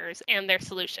futures and their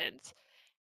solutions.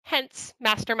 Hence,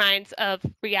 masterminds of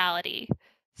reality.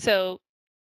 So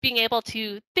being able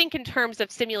to think in terms of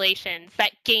simulations,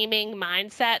 that gaming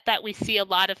mindset that we see a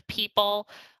lot of people,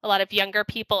 a lot of younger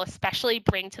people especially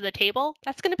bring to the table,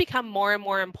 that's going to become more and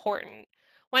more important.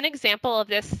 One example of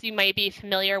this you might be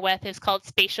familiar with is called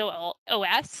Spatial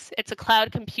OS. It's a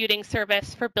cloud computing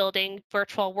service for building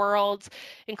virtual worlds,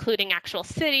 including actual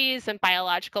cities and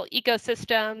biological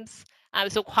ecosystems. It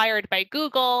was acquired by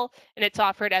Google, and it's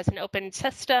offered as an open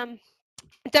system.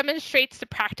 It demonstrates the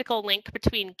practical link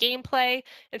between gameplay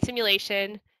and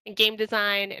simulation and game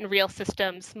design and real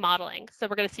systems modeling. So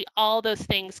we're going to see all those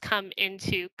things come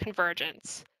into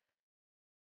convergence.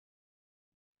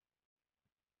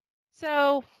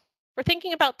 So we're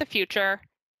thinking about the future.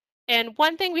 And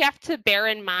one thing we have to bear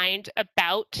in mind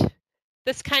about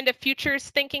this kind of futures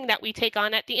thinking that we take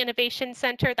on at the Innovation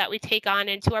Center, that we take on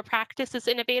into our practice as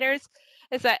innovators,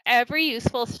 is that every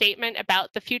useful statement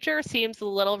about the future seems a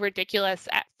little ridiculous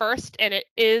at first, and it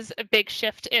is a big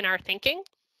shift in our thinking.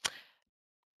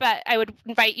 But I would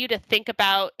invite you to think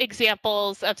about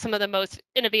examples of some of the most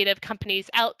innovative companies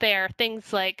out there,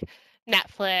 things like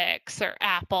Netflix or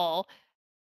Apple.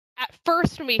 At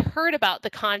first, when we heard about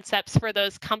the concepts for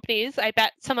those companies, I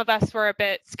bet some of us were a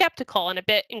bit skeptical and a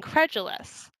bit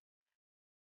incredulous.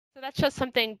 So that's just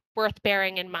something worth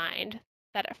bearing in mind,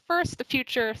 that at first the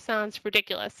future sounds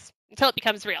ridiculous until it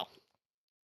becomes real.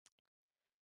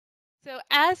 So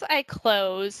as I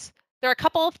close, there are a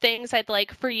couple of things I'd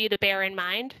like for you to bear in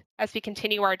mind as we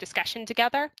continue our discussion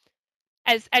together.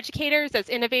 As educators, as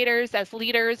innovators, as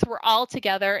leaders, we're all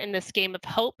together in this game of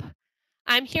hope.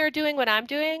 I'm here doing what I'm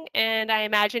doing, and I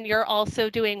imagine you're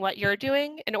also doing what you're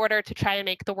doing in order to try and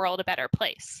make the world a better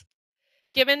place.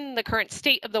 Given the current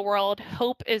state of the world,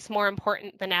 hope is more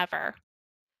important than ever.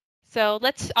 So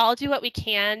let's all do what we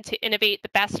can to innovate the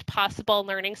best possible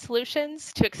learning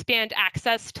solutions, to expand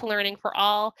access to learning for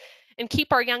all, and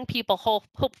keep our young people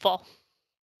hopeful.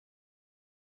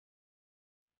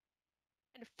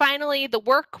 And finally, the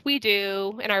work we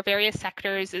do in our various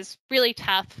sectors is really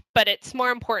tough, but it's more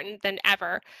important than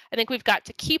ever. I think we've got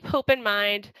to keep hope in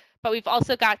mind, but we've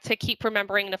also got to keep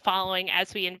remembering the following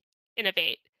as we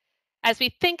innovate. As we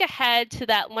think ahead to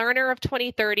that learner of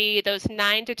 2030, those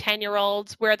 9 to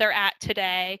 10-year-olds, where they're at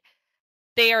today,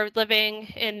 they are living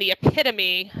in the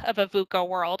epitome of a VUCA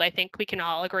world, I think we can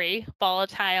all agree.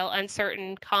 Volatile,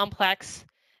 uncertain, complex,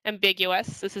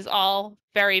 ambiguous. This is all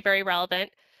very, very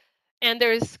relevant. And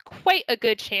there's quite a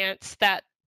good chance that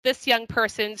this young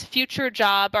person's future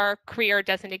job or career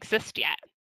doesn't exist yet.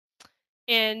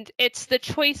 And it's the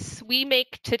choice we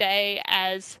make today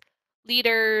as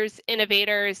leaders,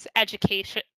 innovators,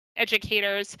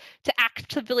 educators to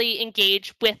actively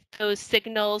engage with those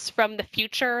signals from the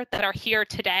future that are here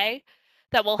today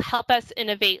that will help us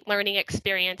innovate learning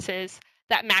experiences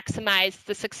that maximize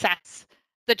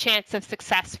the chance of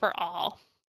success for all.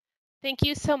 Thank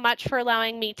you so much for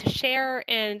allowing me to share,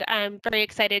 and I'm very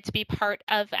excited to be part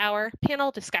of our panel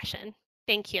discussion.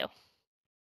 Thank you.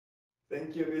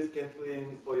 Thank you, Ms.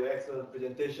 Kathleen, for your excellent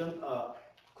presentation.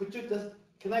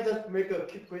 Can I just make a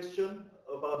quick question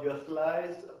about your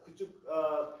slides? Could you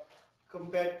come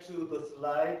back to the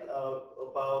slide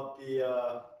about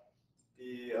the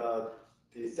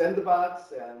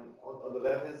sandbox and on the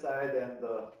left-hand side, and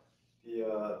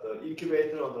the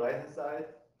incubator on the right-hand side?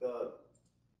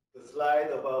 The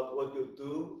slide about what you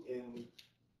do in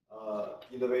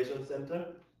Innovation Center.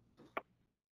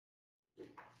 Could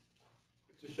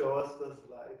you show us the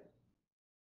slide?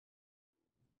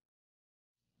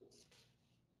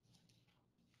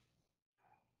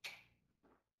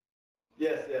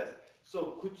 Yes, yes.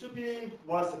 So could you be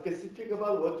more specific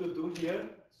about what you do here?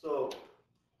 So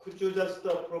could you just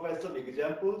provide some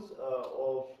examples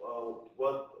of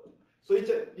what? So it's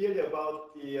really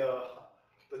about the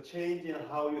change in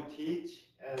how you teach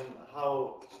and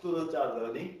how students are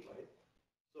learning, right?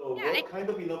 So Yeah, what kind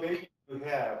of innovation do you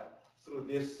have through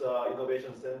this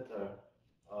innovation center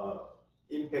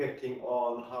impacting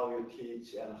on how you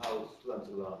teach and how students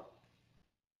learn?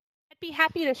 I'd be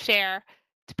happy to share.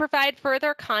 To provide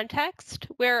further context,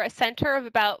 we're a center of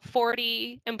about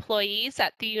 40 employees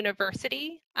at the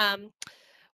university.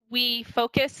 We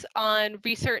focus on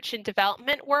research and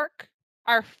development work.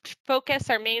 Our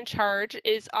focus, our main charge,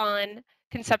 is on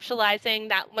conceptualizing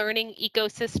that learning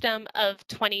ecosystem of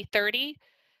 2030.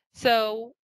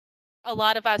 So a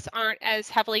lot of us aren't as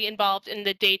heavily involved in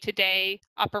the day-to-day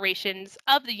operations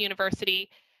of the university.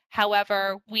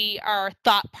 However, we are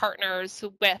thought partners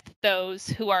with those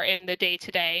who are in the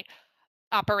day-to-day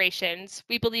operations.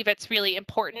 We believe it's really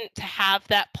important to have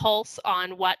that pulse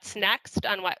on what's next,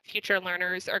 on what future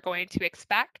learners are going to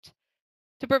expect.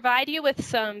 To provide you with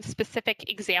some specific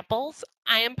examples,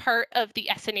 I am part of the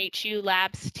SNHU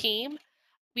Labs team.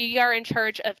 We are in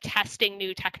charge of testing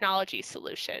new technology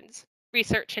solutions,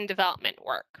 research and development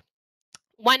work.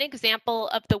 One example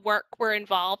of the work we're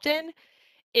involved in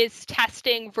is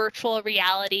testing virtual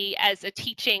reality as a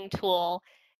teaching tool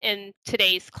in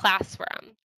today's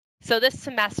classroom. So this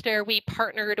semester, we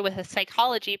partnered with a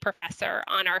psychology professor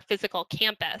on our physical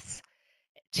campus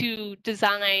to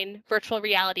design virtual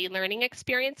reality learning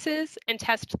experiences and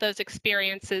test those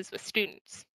experiences with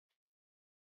students.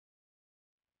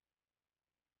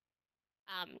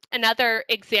 Another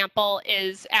example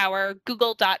is our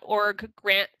google.org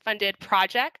grant-funded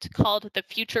project called the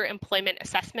Future Employment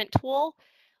Assessment Tool.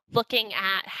 looking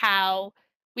at how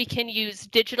we can use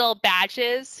digital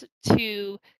badges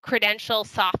to credential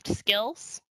soft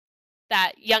skills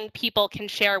that young people can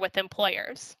share with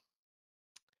employers.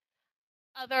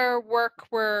 Other work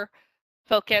we're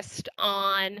focused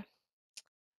on,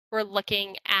 we're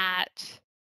looking at,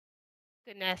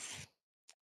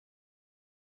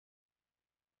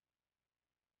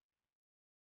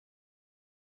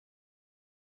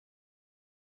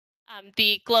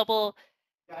 the global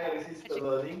AI-assisted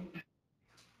learning.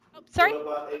 Oh, sorry?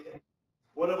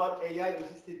 What about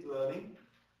AI-assisted learning?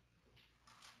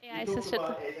 AI-assisted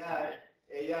about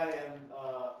AI and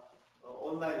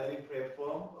online learning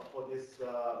platform for this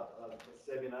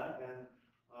seminar, and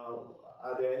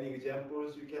are there any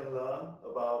examples you can learn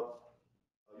about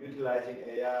utilizing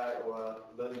AI or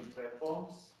learning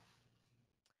platforms?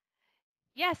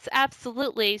 Yes,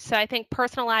 absolutely. So I think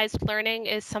personalized learning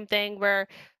is something we're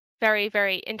very,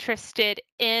 very interested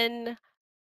in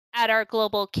at our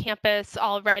global campus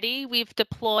already. We've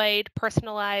deployed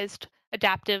personalized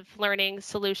adaptive learning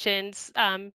solutions.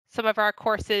 Some of our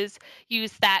courses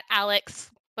use that Alex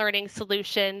learning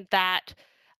solution that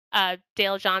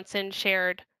Dale Johnson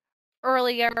shared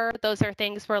earlier. Those are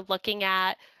things we're looking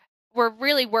at. We're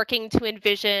really working to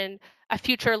envision a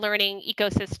future learning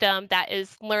ecosystem that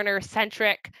is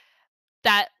learner-centric,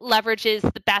 that leverages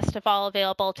the best of all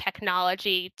available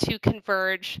technology to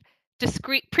converge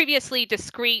previously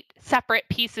discrete, separate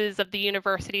pieces of the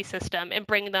university system and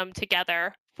bring them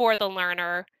together for the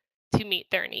learner to meet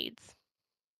their needs.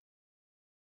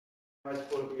 Much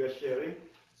for your sharing.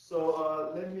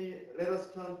 So let us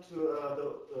turn to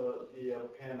the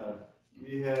panel.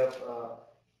 We have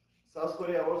South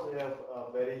Korea also have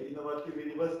very innovative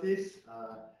universities.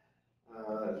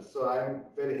 So I'm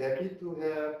very happy to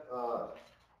have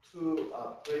two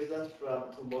presidents from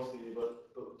two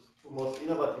most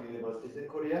innovative universities in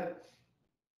Korea.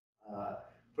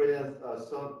 President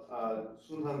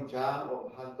Sun Hung Jang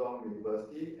of Handong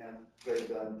University and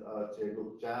President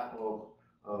Jae-guk Jang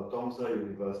of Dongsa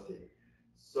University.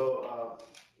 So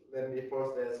let me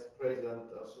first ask President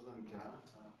Sun Hung Jang.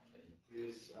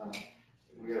 Please,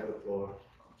 we have the floor.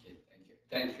 Okay, thank you.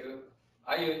 Thank you.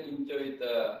 I enjoyed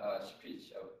the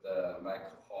speech of the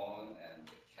microphone and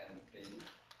the campaign.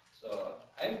 So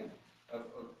I'm,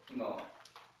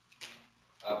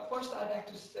 first I'd like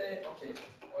to say, okay,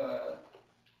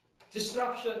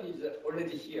 disruption is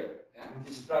already here. Yeah?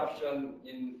 Disruption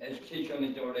in education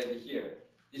is already here,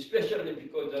 especially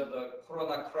because of the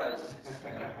Corona crisis.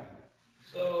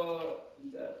 So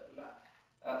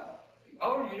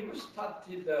our university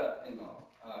started,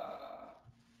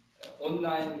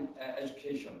 online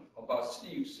education about 3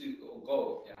 years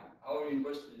ago. Yeah. Our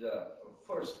university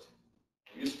first,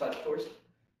 you start first.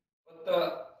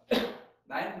 But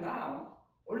now,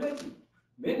 already,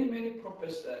 many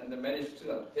professors and many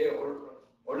students, they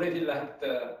already like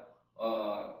the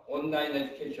online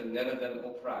education rather than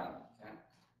offline. Yeah.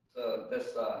 So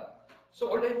that's so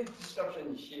already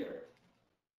disruption is here,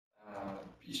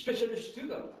 especially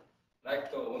students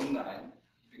like the online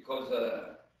because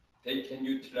they can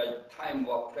utilize time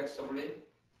more flexibly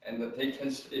and they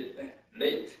can sleep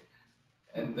late.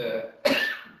 And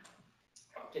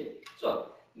okay,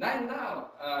 so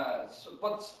now,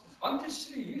 but until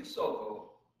 3 weeks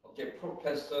ago, okay,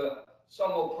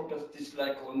 some of professors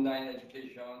dislike online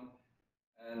education,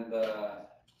 and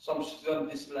some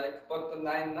students dislike. But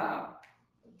now,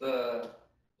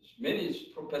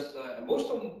 many professors, most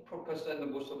of professors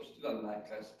and most of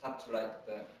students start to like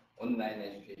the online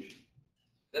education.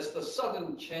 That's the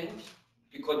sudden change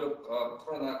because of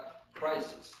Corona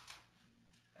crisis.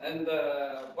 And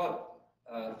but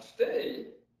today,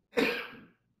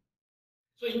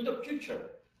 so in the future,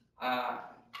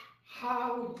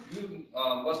 how you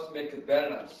must make a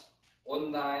balance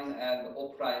online and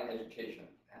offline education.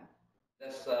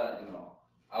 That's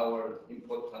our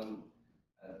important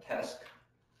task.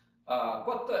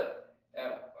 But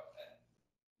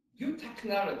new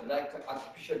technology like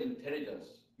artificial intelligence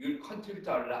will contribute a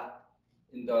lot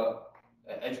in the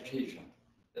education.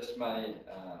 That's my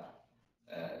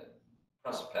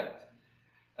prospect.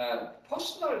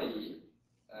 Personally,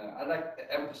 I like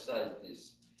to emphasize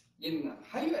this. In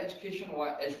higher education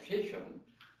or education,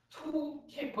 two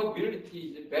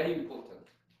capabilities are very important,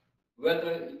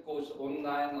 whether it goes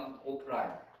online or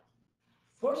offline.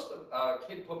 First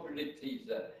capability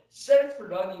is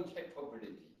self-learning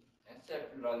capability.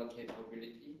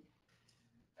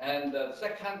 And the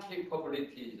second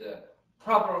capability is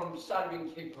problem-solving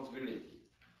capability.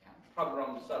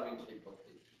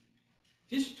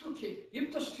 These two,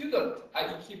 if the student are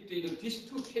equipped with these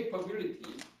two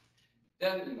capabilities,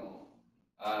 then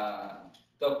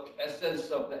the essence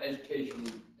of the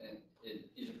education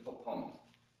is performed.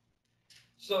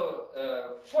 So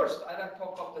first, I'd like to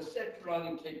talk about the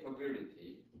self-learning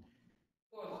capability.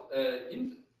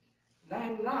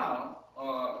 Now,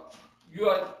 you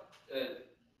are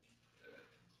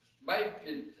my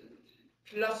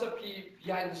philosophy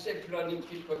behind self-learning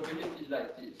capability is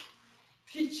like this: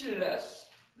 teach less,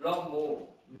 learn more.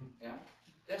 Yeah,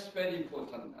 that's very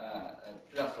important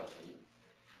philosophy.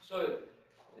 So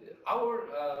our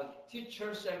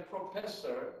teachers and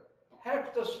professors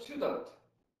help the student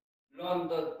learn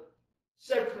the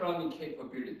self-learning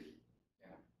capability.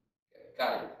 Yeah.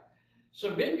 Guide.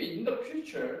 So maybe in the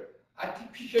future,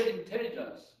 artificial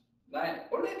intelligence,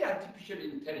 already artificial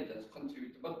intelligence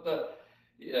contributes, but the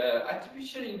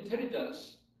artificial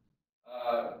intelligence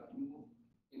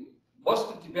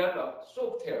must develop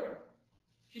software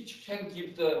which can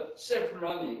give the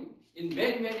self-learning in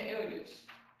many, many areas: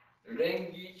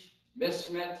 language,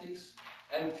 mathematics,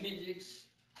 and physics,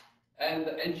 and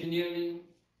engineering,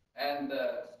 and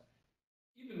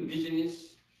even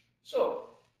business. So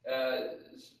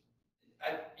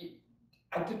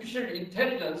artificial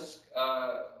intelligence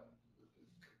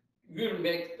will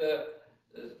make the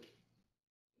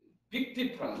big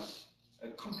difference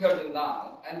compared to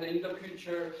now, and in the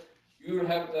future you will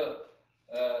have the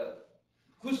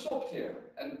good software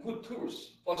and good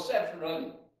tools for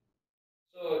self-learning.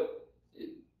 So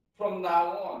from now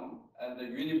on, and the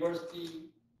university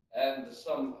and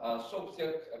some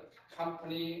software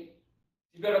company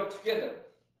develop together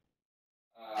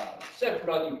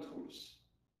self-learning tools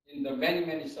in the many,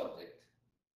 many subjects.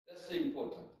 That's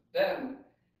important. Then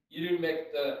it will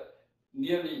make the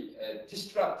nearly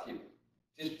disruption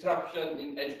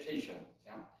in education.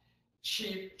 Yeah?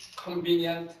 Cheap,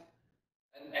 convenient,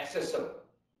 and accessible.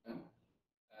 Yeah?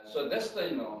 So that's the,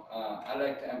 I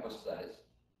like to emphasize.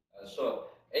 So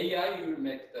AI will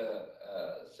make the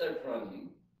self-learning,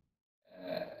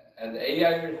 and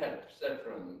AI will help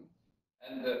self-learning.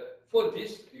 And for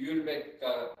this, you will make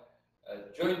a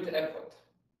joint effort.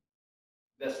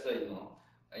 That's the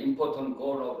important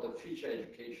goal of the future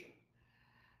education.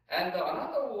 And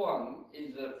another one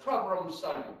is the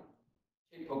problem-solving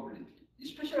capability.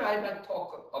 Especially, I like to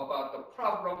talk about the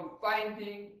problem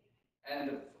finding and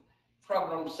the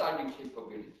problem-solving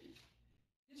capability.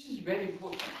 This is very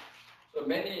important. So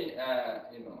many,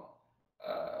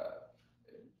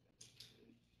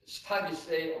 studies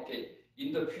say, okay,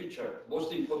 in the future,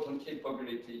 most important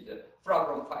capability is the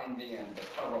problem finding and the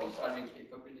problem solving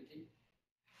capability.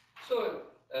 So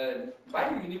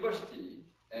my university,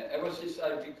 ever since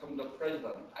I become the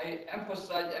president, I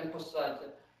emphasize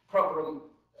problem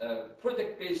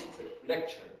project-based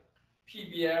lecture,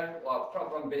 PBL or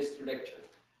problem-based lecture.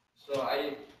 So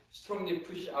I strongly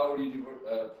push our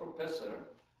professor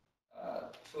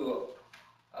to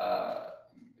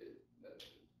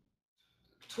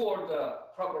toward the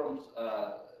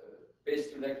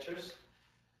problems-based lectures.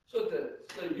 So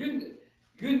you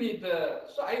need.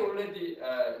 So I already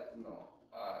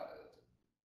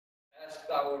asked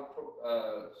our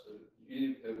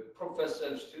professor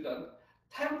and student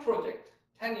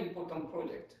 10 important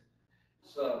projects.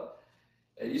 So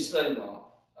it's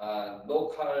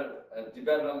local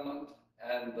development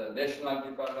and national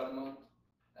development,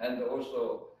 and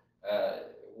also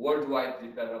worldwide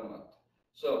development.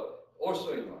 So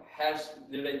also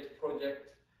health-related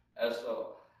project,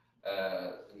 also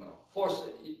force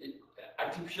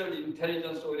artificial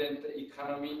intelligence-oriented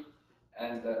economy,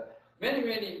 and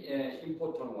many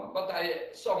important ones. But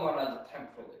I summarize 10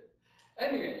 projects.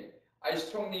 Anyway, I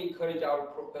strongly encourage our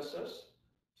professors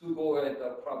to go with the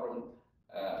problem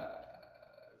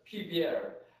PBL.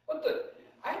 But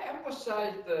I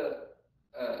emphasize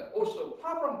also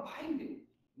problem finding.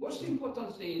 Most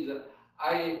important thing is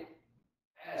I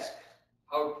ask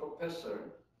our professor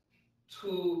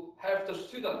to have the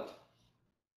student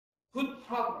good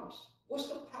problems. What's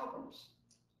the problems?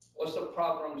 What's the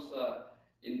problems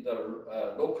in the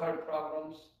local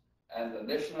problems and the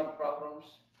national problems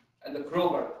and the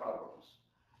global problems?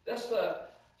 That's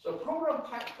so problem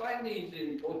finding is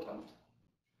important.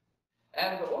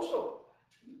 And also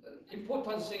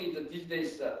important thing is that these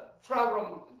days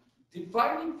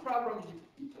defining problems is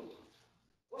important.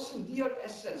 What's the real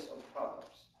essence of problems?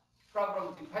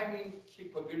 Problem defining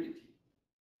capability.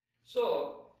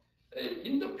 So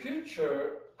in the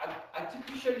future,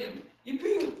 artificially, if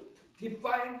you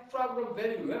define problem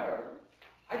very well,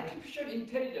 artificial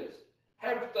intelligence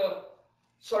help the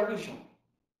solution.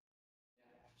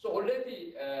 So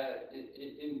already,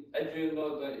 as you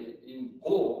know, in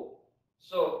Go,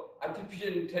 so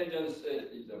artificial intelligence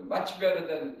is much better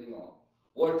than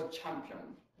world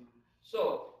champion.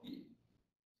 So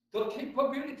the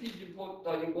capability is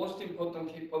important. The most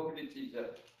important capability is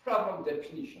problem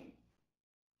definition.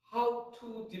 How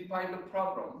to define the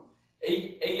problem?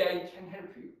 AI can help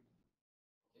you.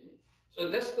 Okay? So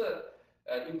that's the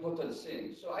important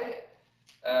thing. So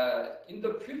in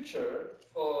the future,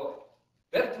 for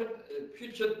better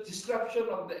future disruption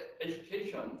of the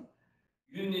education,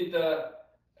 you need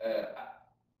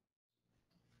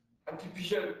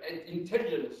artificial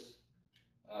intelligence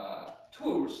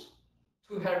tools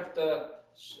to help the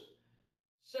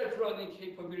self-learning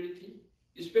capability,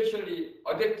 especially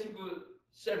adaptive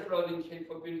self-learning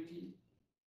capability,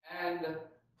 and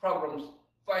problems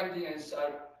finding and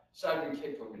solving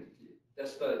capability.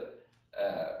 That's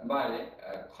my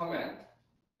comment.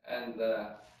 And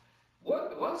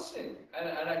one thing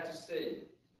I like to say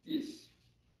is,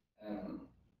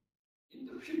 in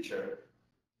the future,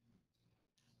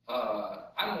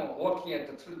 I'm working at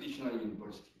the traditional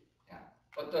university, yeah.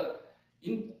 But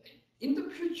in the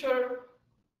future,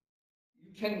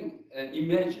 you can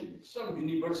imagine some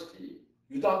university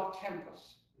without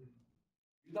campus,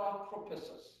 without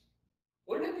professors.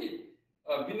 Already,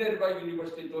 Minerva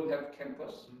University don't have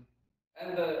campus,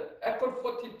 and Apple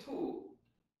 42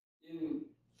 in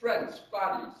France,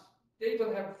 Paris, they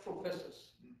don't have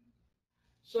professors.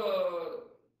 So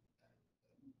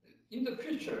in the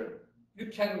future, you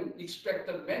can expect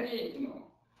that many,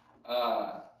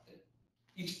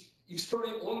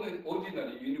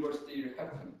 extraordinary university will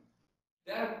happen.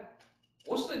 Then,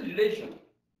 what's the relation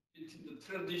between the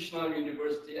traditional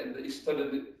university and the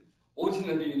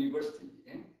extraordinary university,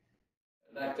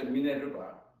 like the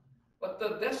Minerva? But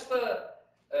that's the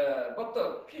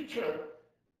future.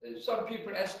 Some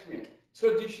people ask me,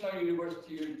 traditional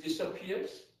university will disappear,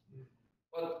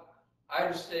 but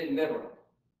I'll say never.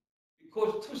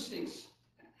 Because two things,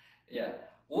 yeah.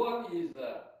 One is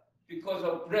because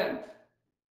of brand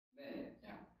name,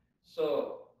 yeah.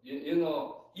 So even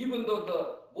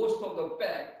though most of the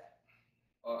bag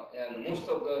and most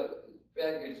of the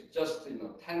bag is just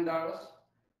 $10,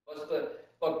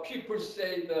 but people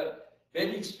say the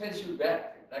very expensive bag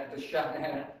like the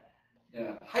Chanel,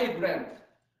 high brand.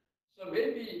 So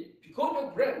maybe because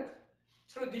of brand,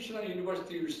 traditional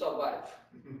university will survive.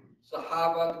 So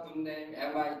Harvard, good name,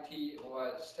 MIT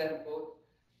or Stanford,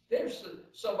 they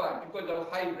survive because of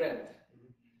high brand.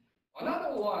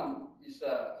 Another one is,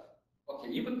 okay,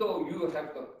 even though you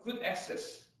have the good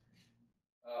access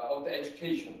of the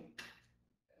education,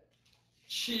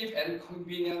 cheap and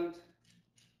convenient,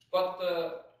 but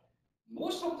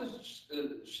most of the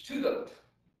students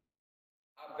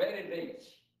are very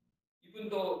lazy, even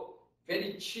though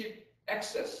very cheap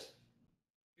access,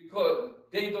 because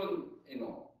they don't,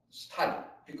 study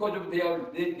because of their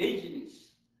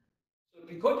laziness. So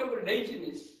because of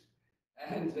laziness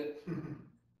and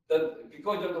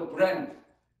because of the brand,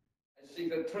 I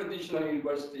think the traditional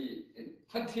university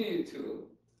continue to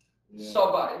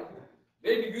survive,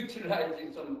 maybe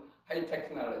utilizing some high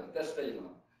technology. That's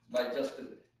my just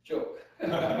joke.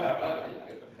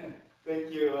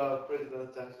 Thank you,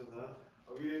 President Jang Soo-na.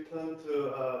 We will turn to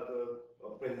the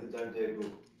President Jang Jae-gu.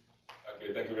 Okay,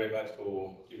 thank you very much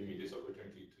for giving me this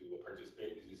opportunity to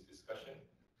participate in this discussion.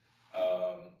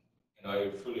 I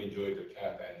fully enjoyed the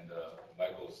Kat and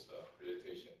Michael's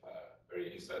presentation,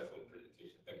 very insightful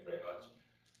presentation. Thank you very much.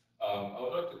 I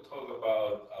would like to talk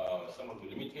about some of the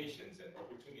limitations and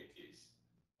opportunities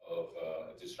of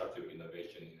disruptive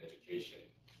innovation in education.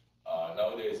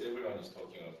 Nowadays, everyone is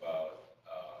talking about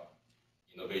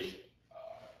innovation,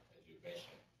 as you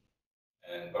mentioned.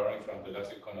 And borrowing from the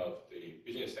lexicon of the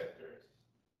business sector,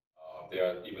 they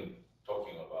are even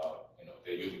talking about,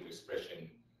 they're using the expression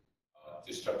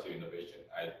disruptive innovation.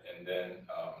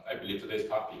 I believe today's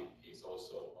topic is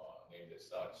also named as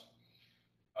such.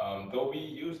 Though we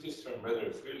use this term rather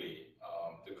freely,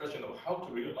 the question of how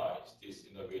to realize this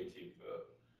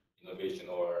innovation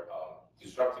or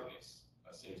disruptiveness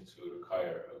seems to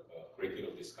require a great deal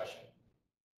of discussion.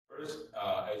 First,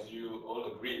 as you all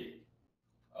agree,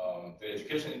 the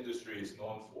education industry is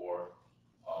known for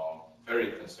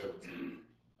very conservative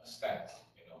stance,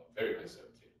 very conservative.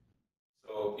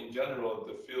 So in general,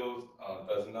 the field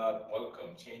does not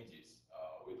welcome changes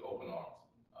with open arms.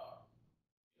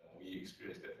 We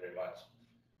experience that very much.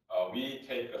 We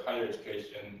take a higher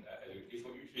education, if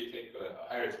we usually take a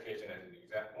higher education as an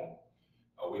example,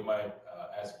 we might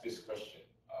ask this question.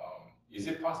 Is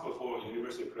it possible for a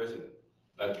university president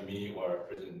like me or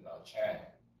President Chan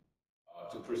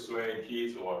to persuade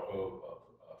his or her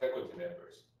faculty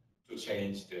members to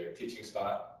change their teaching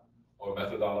style or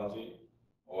methodology,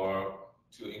 or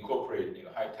to incorporate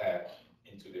high tech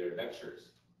into their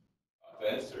lectures?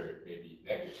 The answer may be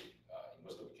negative in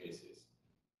most of the cases.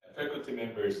 faculty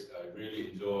members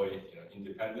really enjoy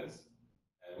independence,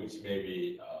 which may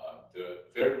be the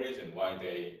very reason why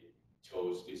they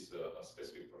chose this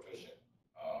specific profession.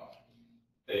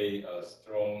 They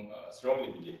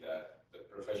strongly believe that the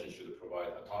profession should provide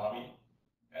autonomy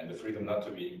and the freedom not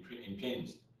to be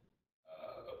impinged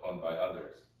upon by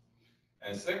others.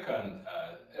 And second,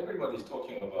 everybody's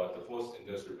talking about the fourth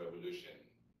industrial revolution,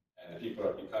 and people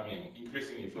are becoming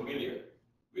increasingly familiar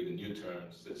with the new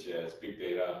terms such as big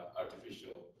data,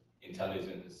 artificial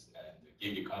intelligence, and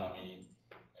gig economy,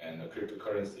 and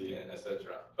cryptocurrency, and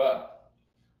etc. But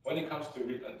when it comes to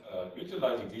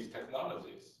utilizing these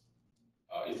technologies,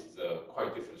 it's a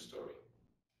quite different story.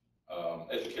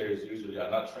 Educators usually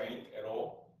are not trained at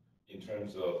all in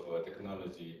terms of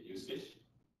technology usage.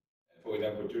 For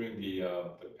example, during the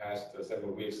past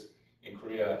several weeks in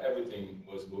Korea, everything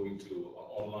was moving to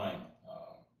online,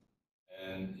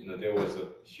 and there was a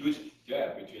huge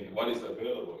gap between what is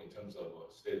available in terms of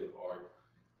state-of-the-art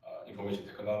information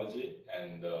technology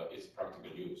and its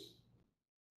practical use.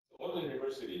 So all the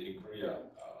universities in Korea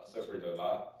suffered a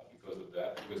lot because of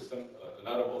that, because a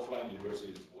lot of offline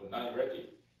universities were not ready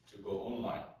to go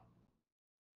online.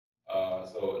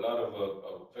 So a lot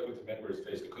of faculty members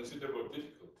faced considerable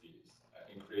difficulties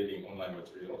in creating online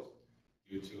materials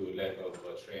due to lack of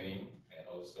training and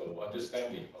also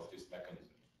understanding of this mechanism.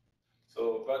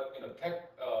 So, but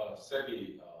tech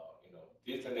savvy,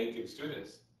 digital native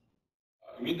students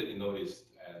immediately noticed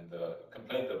and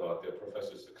complained about their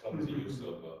professors' clumsy use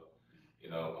of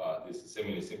this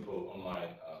seemingly simple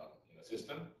online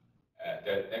system, and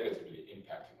that negatively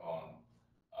impacted on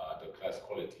the class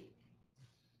quality.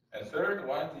 And third,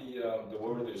 while the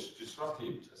word is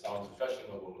disruptive, sounds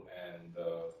fashionable, and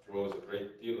draws a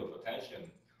great deal of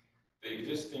attention, the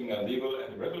existing legal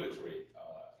and regulatory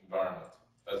environment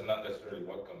does not necessarily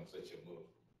welcome such a move.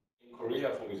 In Korea,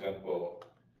 for example,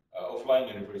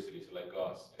 offline universities like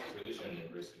us and traditional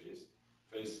universities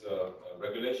face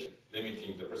regulation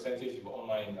limiting the percentage of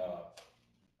online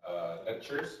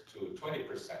lectures to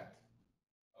 20%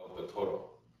 of the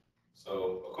total.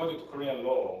 So according to Korean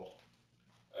law,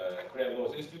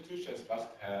 institutions must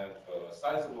have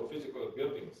sizable physical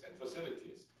buildings and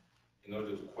facilities in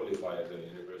order to qualify as a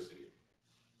university.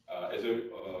 As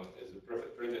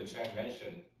President Chang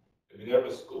mentioned, the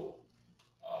Minerva School,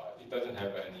 it doesn't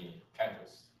have any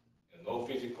campus. No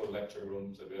physical lecture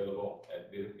rooms available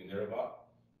at Minerva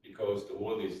because the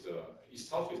world is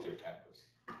itself is their campus.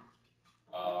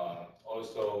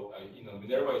 Also,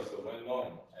 Minerva is well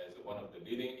known as one of the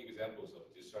leading examples of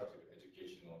disruptive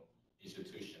educational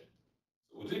institution.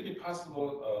 So would it be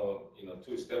possible,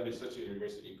 to establish such a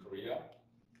university in Korea?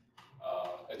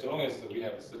 As long as we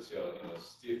have such a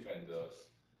stiff and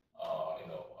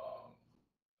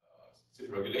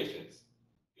stiff regulations,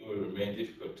 it will remain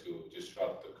difficult to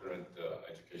disrupt the current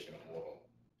educational model.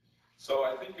 So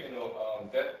I think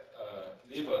that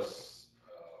leaves us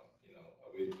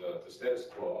with the status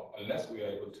quo unless we are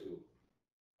able to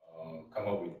come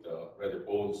up with rather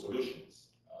bold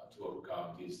solutions to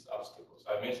overcome these obstacles.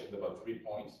 I mentioned about 3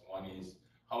 points. One is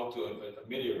how to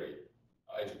ameliorate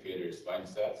educators'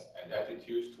 mindsets and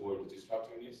attitudes toward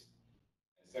disruptiveness.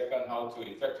 And second, how to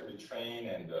effectively train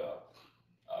and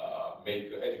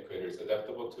make educators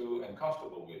adaptable to and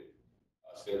comfortable with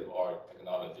state-of-the-art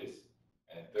technologies.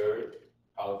 And third,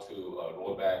 how to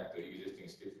roll back the existing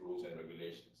stiff rules and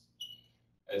regulations.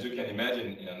 As you can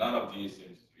imagine, none of these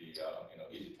seems to be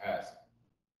easy task.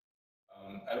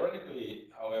 Ironically,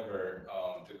 however,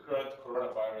 the current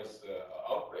coronavirus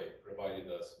outbreak provided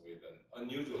us with an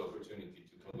unusual opportunity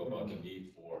to talk about the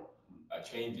need for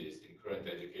changes in current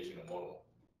educational model.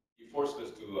 It forced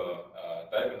us to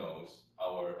diagnose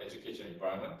our education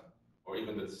environment, or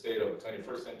even the state of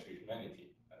 21st century humanity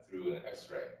through an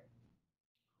X-ray.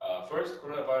 First,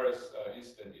 coronavirus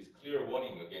incident is clear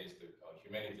warning against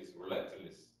humanity's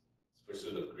relentless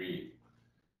pursuit of greed.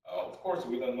 Of course,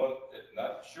 we don't know,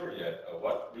 not sure yet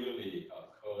what really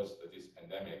caused this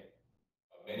pandemic.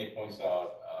 Many points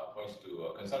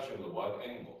to consumption of wild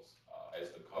animals as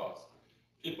the cause.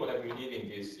 People have been eating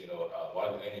these,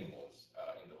 wild animals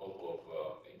in the hope of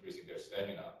increasing their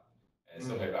stamina, and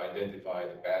some have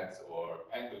identified bats or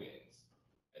pangolins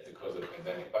as the cause of the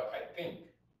pandemic. But I think,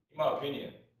 in my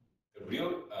opinion, the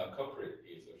real culprit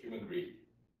is human greed.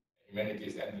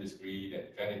 Humanity's endless greed and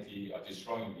vanity are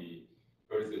destroying the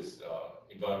Earth's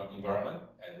environment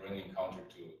and running counter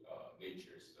to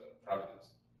nature's providence.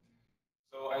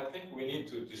 So I think we need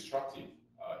to be disruptive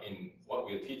in what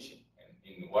we are teaching and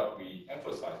in what we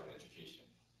emphasize in education.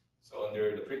 So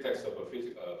under the pretext of a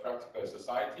practical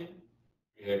society,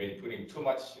 we have been putting too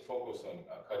much focus on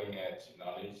cutting edge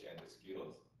knowledge and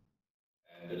skills.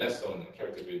 and less on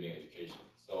character building education.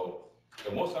 So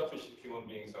the more self-efficient human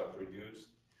beings are produced,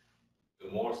 the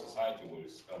more society will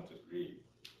come to grieve.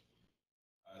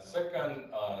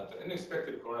 Second, the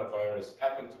unexpected coronavirus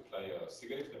happened to play a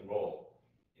significant role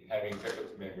in having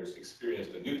faculty members experience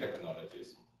the new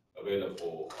technologies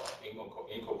available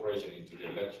incorporation into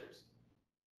their lectures.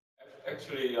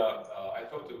 Actually, I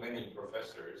talked to many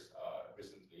professors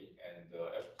recently, and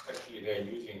actually they're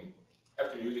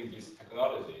after using this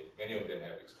technology, many of them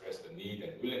have expressed the need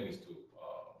and willingness to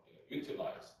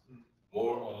utilize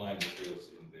more online materials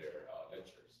in their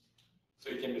lectures. So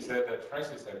it can be said that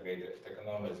crisis have made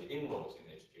technology inroads in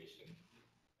education.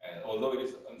 And although it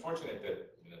is unfortunate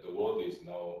that the world is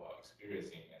now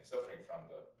experiencing and suffering from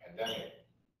the pandemic,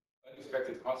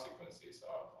 unexpected consequences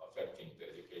are affecting the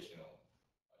educational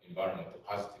environment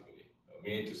positively. We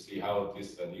need to see how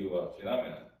this new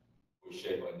phenomenon will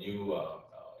shape a new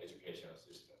educational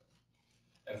system.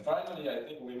 And finally, I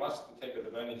think we must take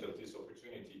advantage of this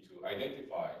opportunity to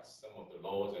identify some of the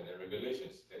laws and the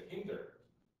regulations that hinder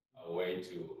a way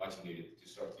to much needed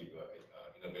disruptive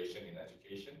innovation in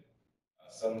education.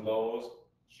 Some laws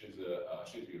should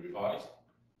be revised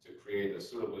to create a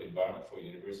suitable environment for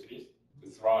universities to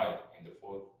thrive in the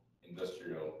fourth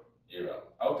industrial era.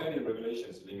 Outdated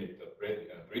regulations limit the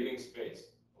breathing space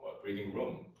or breathing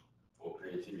room for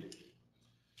creativity.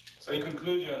 So in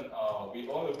conclusion, we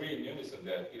all agree in unison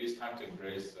that it is time to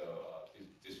embrace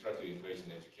disruptive innovation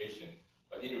in education,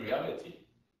 but in reality,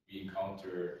 we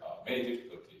encounter many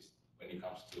difficulties when it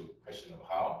comes to question of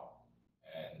how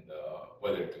and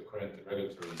whether the current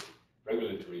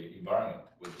regulatory environment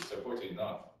will be supportive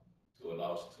enough to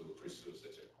allow us to pursue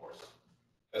such a course.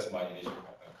 That's my initial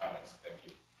comments. Thank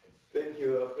you. Thank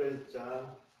you, President John.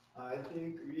 I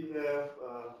think we have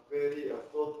very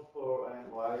thoughtful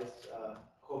and wise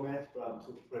comments from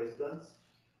two presidents.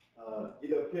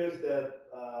 It appears that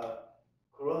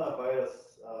coronavirus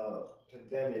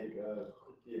pandemic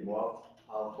could be more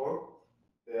powerful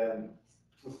than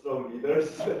two strong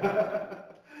leaders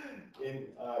in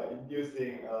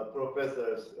inducing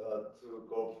professors to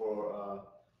go for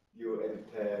new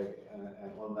edtech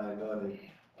and online learning.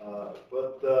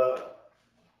 But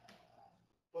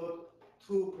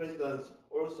two presidents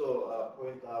also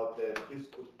point out that this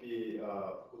could be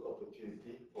a good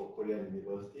opportunity for Korean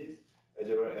universities as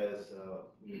well as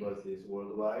universities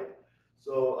worldwide.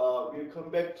 So we'll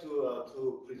come back to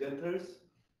two presenters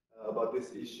about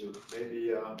this issue.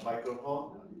 Maybe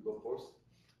microphone, you go first.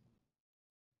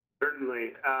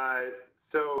 Certainly.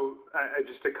 So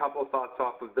just a couple thoughts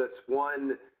off of this.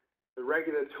 One, the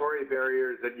regulatory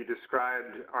barriers that you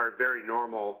described are very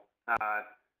normal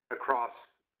across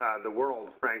the world,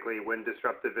 frankly, when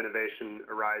disruptive innovation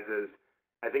arises.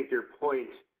 I think your point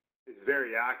is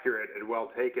very accurate and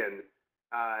well taken.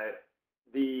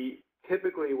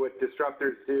 Typically what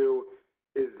disruptors do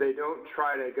is they don't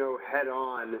try to go head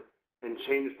on and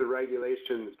change the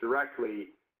regulations directly.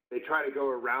 They try to go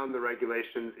around the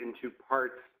regulations into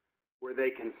parts where they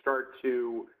can start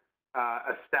to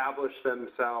establish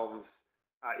themselves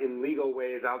in legal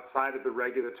ways outside of the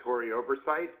regulatory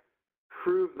oversight,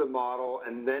 prove the model,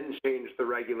 and then change the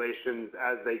regulations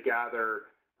as they gather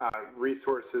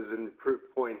resources and proof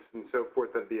points and so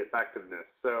forth of the effectiveness.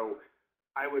 So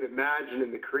I would imagine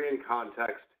in the Korean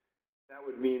context, that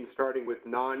would mean starting with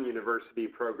non-university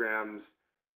programs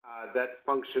that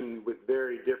function with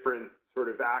very different sort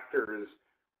of actors,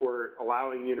 or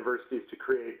allowing universities to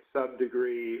create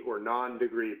sub-degree or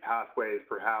non-degree pathways,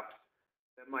 perhaps,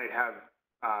 that might have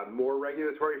more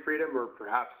regulatory freedom, or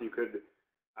perhaps you could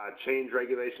change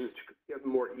regulations to get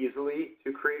more easily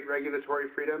to create regulatory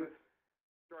freedom.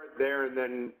 Start there and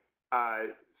then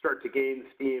start to gain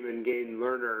steam and gain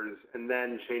learners, and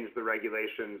then change the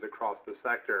regulations across the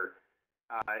sector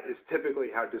is typically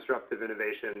how disruptive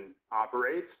innovation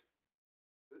operates.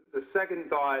 The second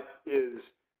thought is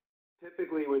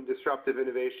typically when disruptive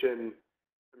innovation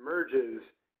emerges,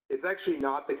 it's actually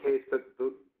not the case that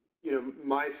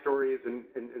my stories and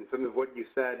some of what you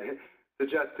said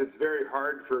suggest it's very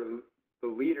hard for the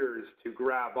leaders to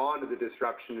grab onto the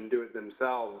disruption and do it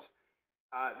themselves.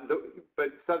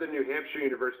 But Southern New Hampshire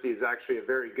University is actually a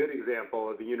very good example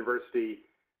of a university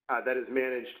that has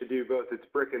managed to do both its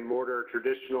brick and mortar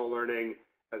traditional learning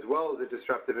as well as a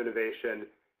disruptive innovation.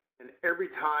 And every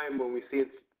time when we see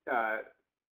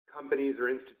companies or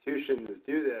institutions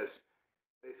do this,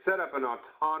 they set up an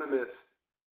autonomous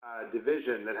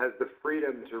division that has the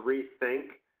freedom to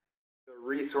rethink the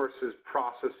resources,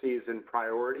 processes, and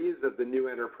priorities of the new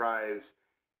enterprise,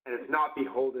 and it's not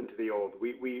beholden to the old.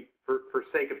 For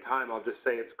sake of time, I'll just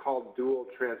say it's called dual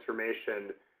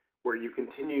transformation, where you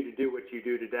continue to do what you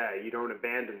do today. You don't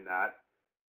abandon that,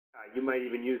 You might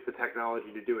even use the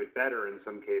technology to do it better in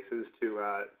some cases,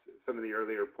 to some of the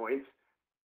earlier points,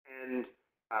 and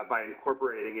by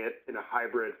incorporating it in a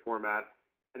hybrid format.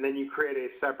 And then you create a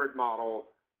separate model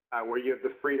where you have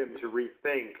the freedom to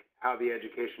rethink how the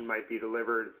education might be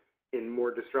delivered in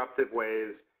more disruptive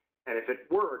ways. And if it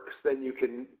works, then you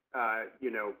can,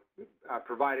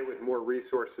 provide it with more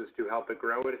resources to help it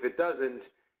grow. And if it doesn't,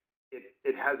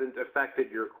 it hasn't affected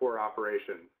your core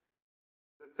operations.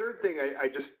 The third thing I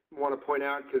just want to point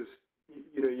out, because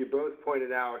you both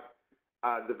pointed out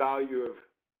the value of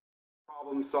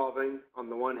problem solving on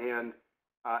the one hand,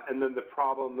 and then the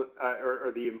problem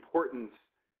or the importance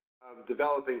of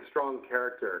developing strong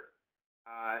character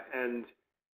and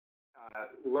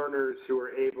learners who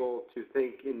are able to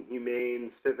think in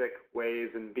humane, civic ways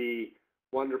and be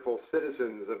wonderful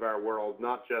citizens of our world,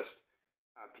 not just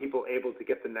people able to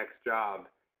get the next job.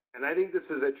 And I think this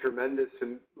is a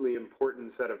tremendously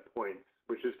important set of points,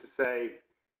 which is to say,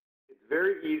 it's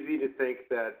very easy to think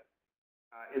that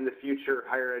in the future,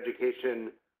 higher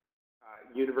education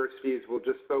universities will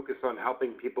just focus on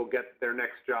helping people get their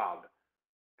next job.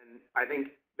 And I think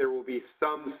there will be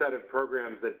some set of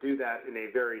programs that do that in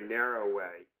a very narrow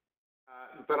way.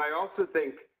 But I also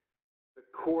think the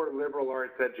core liberal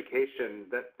arts education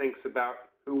that thinks about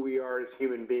who we are as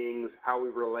human beings, how we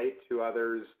relate to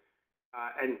others,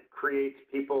 and creates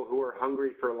people who are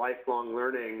hungry for lifelong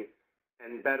learning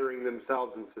and bettering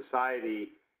themselves in society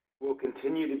will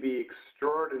continue to be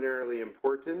extraordinarily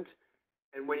important.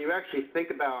 And when you actually think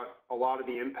about a lot of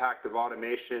the impact of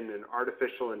automation and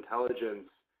artificial intelligence,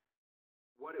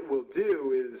 what it will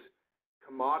do is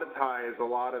commoditize a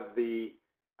lot of the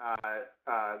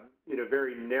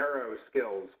very narrow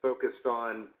skills focused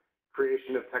on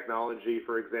creation of technology,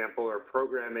 for example, or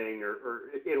programming, or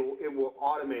it will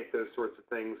automate those sorts of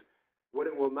things. What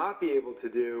it will not be able to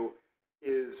do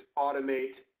is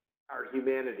automate our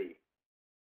humanity.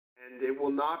 And it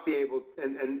will not be able,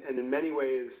 and in many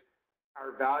ways,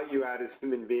 our value add as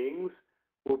human beings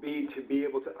will be to be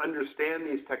able to understand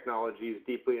these technologies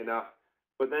deeply enough,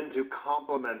 but then to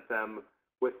complement them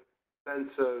with sense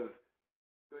of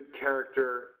good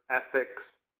character, ethics,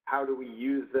 how do we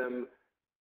use them,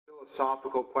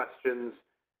 philosophical questions,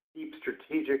 deep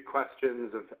strategic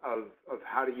questions of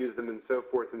how to use them and so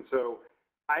forth. And so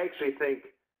I actually think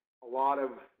a lot of,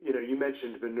 you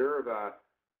mentioned Minerva.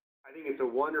 I think it's a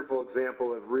wonderful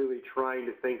example of really trying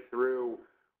to think through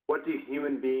what do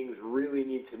human beings really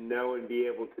need to know and be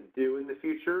able to do in the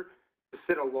future to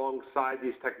sit alongside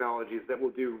these technologies that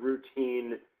will do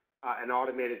routine and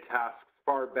automated tasks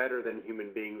far better than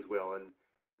human beings will. And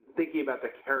thinking about the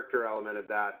character element of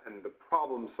that and the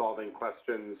problem-solving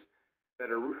questions that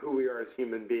are who we are as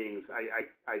human beings,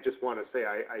 I just want to say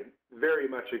I very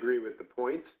much agree with the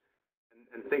points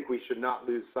and think we should not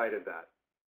lose sight of that.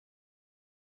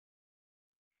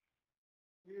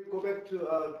 We'll go back to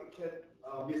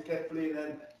Ms. Kathleen,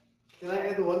 and can I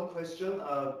add one question?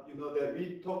 That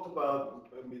we talked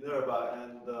about Minerva,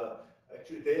 and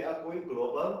actually they are going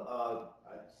global,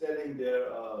 selling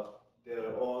their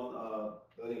own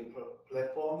learning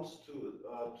platforms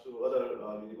to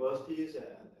other universities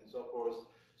and so forth.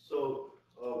 So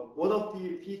one of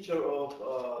the feature of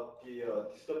the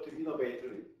disruptive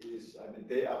innovator is,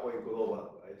 they are going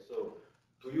global, right? So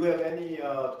do you have any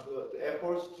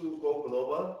efforts to go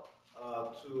global,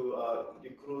 to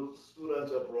recruit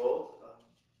students abroad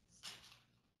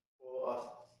for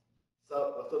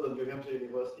Southern New Hampshire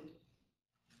University?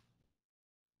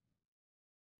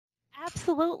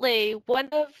 Absolutely. One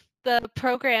of the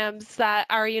programs that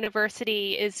our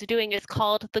university is doing is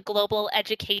called the Global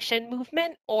Education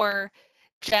Movement, or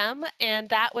GEM, and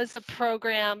that was a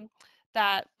program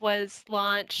that was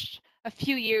launched a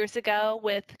few years ago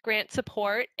with grant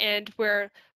support, and we're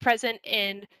present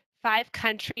in 5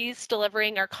 countries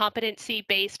delivering our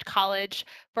competency-based College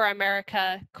for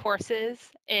America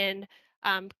courses in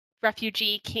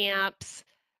refugee camps,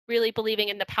 really believing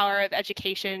in the power of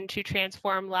education to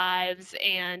transform lives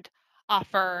and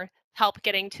offer help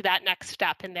getting to that next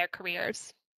step in their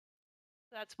careers.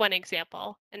 So that's one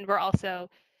example. And we're also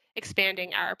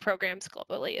expanding our programs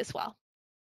globally as well.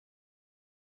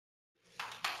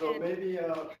 So maybe,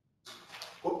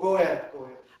 go ahead.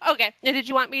 Okay, and did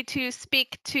you want me to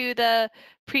speak to the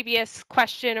previous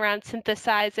question around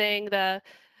synthesizing the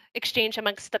exchange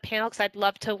amongst the panel? Because I'd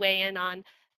love to weigh in on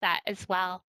that as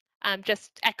well.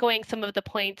 Just echoing some of the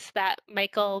points that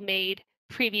Michael made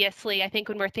previously, I think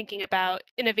when we're thinking about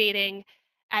innovating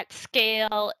at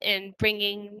scale and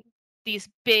bringing these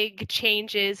big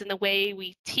changes in the way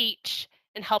we teach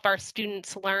and help our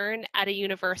students learn at a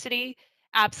university,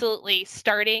 absolutely,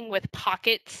 starting with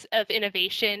pockets of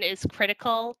innovation is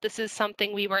critical. This is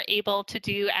something we were able to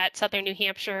do at Southern New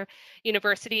Hampshire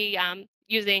University,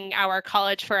 using our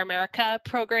College for America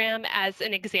program as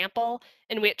an example,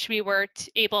 in which we were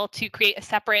able to create a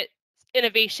separate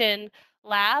innovation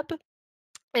lab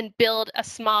and build a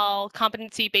small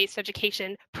competency-based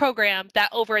education program that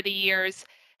over the years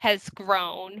has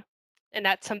grown. And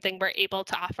that's something we're able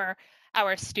to offer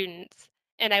our students.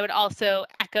 And I would also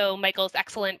echo Michael's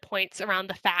excellent points around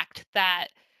the fact that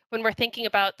when we're thinking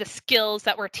about the skills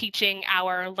that we're teaching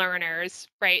our learners,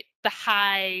 right, the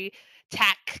high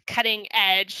tech, cutting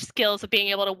edge skills of being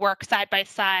able to work side by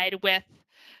side with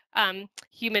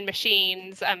human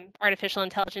machines, artificial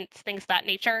intelligence, things of that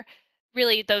nature,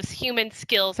 really those human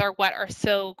skills are what are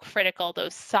so critical,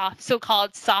 those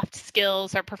so-called soft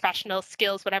skills or professional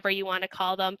skills, whatever you want to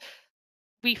call them.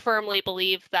 We firmly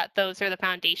believe that those are the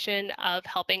foundation of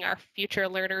helping our future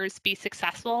learners be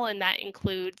successful, and that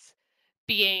includes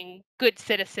being good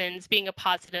citizens, being a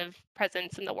positive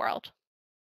presence in the world.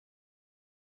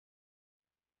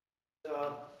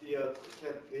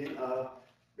 Kathleen,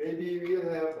 maybe we'll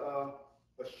have a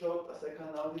short second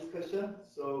round discussion.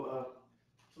 So,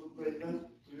 two presidents,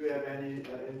 do you have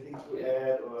anything to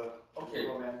add or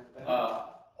comment?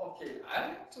 Okay, I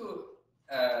like to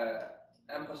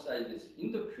emphasize this.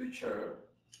 In the future,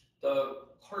 the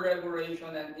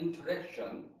collaboration and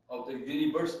interaction of the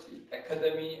university,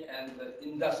 academy, and the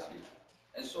industry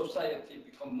and society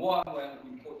become more and more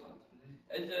important.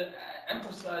 And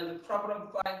emphasize problem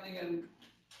finding and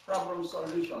problem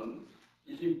solution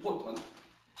is important.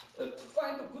 To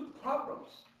find the good problems,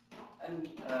 and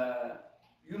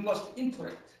you must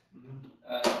interact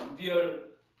real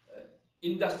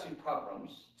industry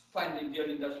problems, finding real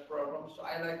industry problems. So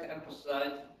I like to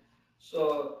emphasize,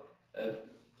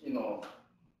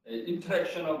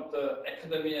 interaction of the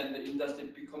academy and the industry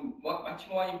become much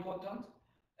more important.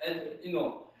 And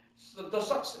so the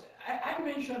success. I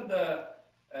mentioned the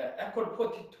École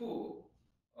 42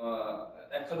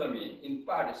 academy in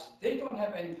Paris. They don't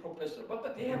have any professor,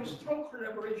 but they have a strong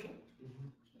collaboration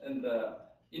in the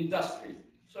industry.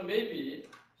 So maybe,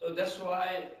 so that's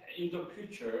why in the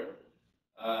future,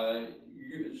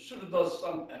 you should do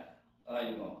some,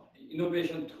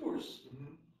 innovation tools.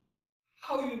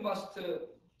 How you must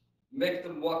make the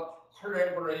more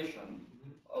collaboration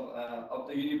of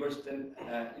the university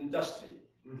and industry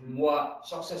more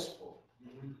successful.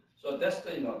 So that's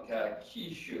the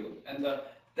key issue, and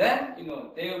then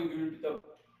there will be the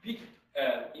big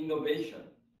innovation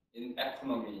in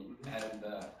economy and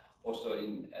also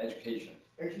in education.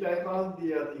 Actually, I found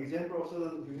the example of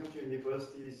Southern New Hampshire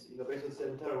University's Innovation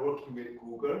Center working with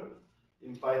Google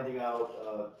in finding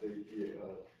out the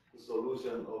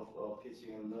solution of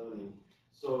teaching and learning.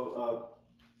 So,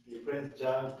 the Prince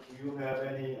John, do you have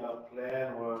any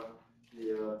plan or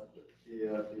the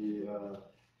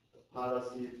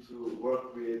policy to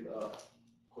work with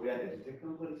Korean edtech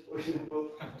companies, for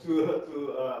example, to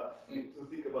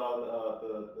think about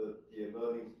the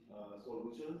learning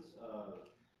solutions?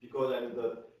 Because I mean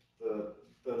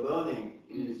the learning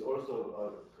is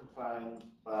also confined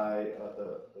by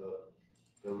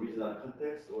the regional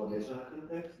context or national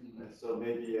context, and so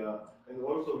maybe and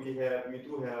also we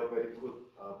do have very good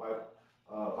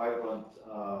vibrant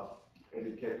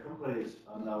educate companies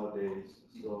nowadays.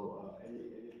 So any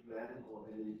plan or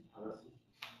any policy?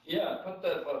 Yeah, for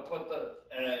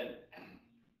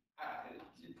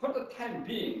the time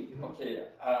being, okay,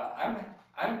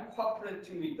 I'm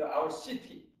cooperating with our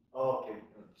city. Okay.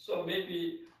 So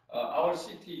maybe our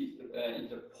city is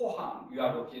the Pohang. You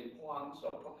are located in Pohang, so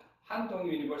Handong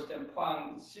University and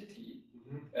Pohang City.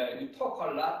 You talk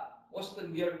a lot. What's the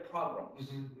real problems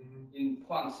in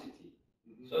Pohang City?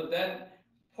 So then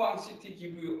Pohang City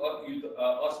give you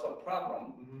us the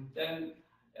problem. Then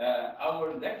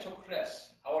our lecture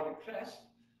class,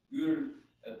 will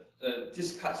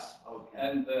discuss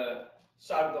and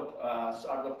solve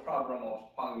the problem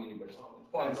of Pohang University.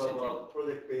 Pohang City.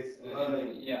 Project-based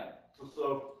learning to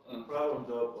solve problems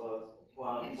of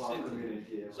Pohang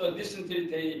community. So this until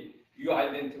you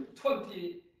identify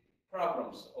 20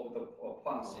 problems of the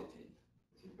Pohang City.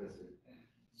 It's impressive.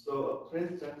 So,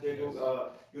 Prince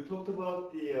Jeong, you talked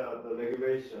about the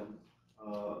regulation,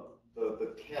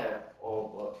 the cap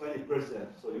of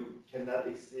 20%. So you cannot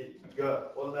exceed,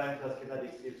 your online class cannot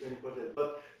exceed 20%.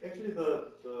 But actually,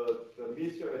 the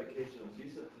Ministry of Education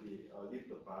recently lifted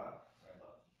the bar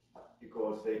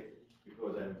because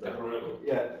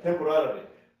temporarily.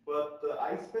 But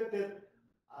I expect that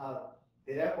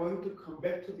they are going to come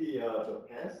back to the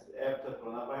past after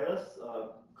coronavirus.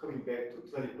 coming back to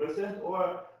 20%,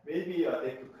 or maybe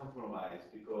they could compromise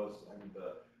because I mean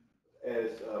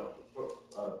as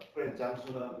Friend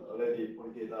Jang-sun already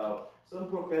pointed out, some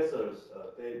professors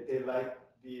they like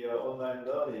the online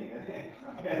learning,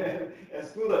 and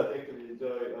students actually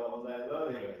enjoy online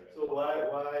learning. So why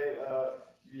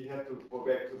we have to go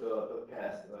back to the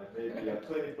past? Like maybe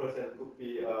 20% could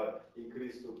be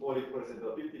increased to 40%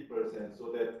 or 50%,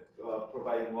 so that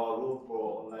providing more room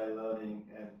for online learning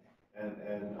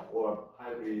and or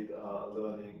hybrid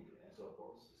learning and so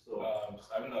forth. So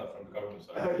I'm not from the government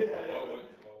side. What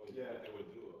they would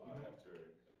do after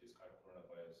this kind of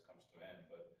coronavirus comes to an end,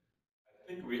 but I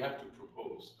think we have to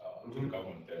propose to the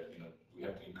government that we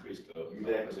have to increase the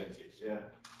percentage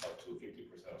up to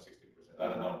 50% or 60%. I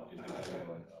don't know.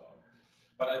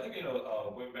 But I think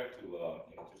going back to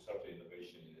disruptive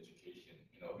innovation in education,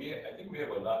 I think we have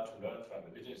a lot to learn from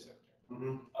the business sector.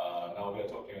 Now we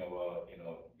are talking about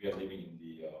we are living in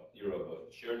the era of a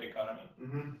shared economy,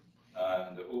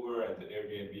 and the Uber and the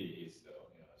Airbnb is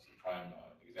prime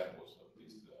examples of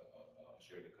this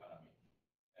shared economy.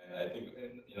 And I think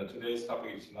today's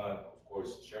topic is not, of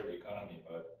course, shared economy,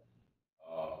 but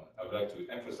I would like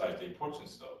to emphasize the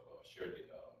importance of shared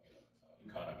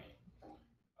economy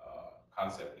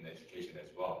concept in education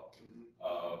as well.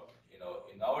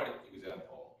 In our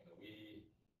example,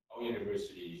 our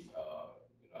university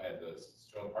had a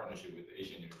strong partnership with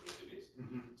Asian universities.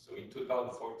 So in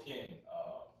 2014,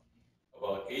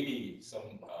 about 80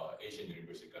 some Asian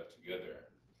universities got together,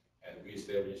 and we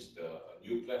established a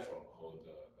new platform called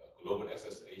Global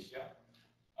Access Asia.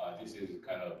 This is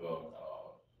kind of an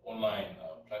online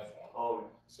platform.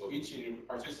 So each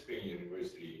participating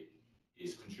university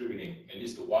is contributing at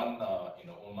least one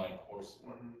online course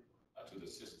to the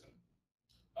system.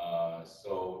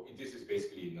 So this is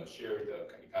basically shared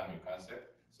economy concept.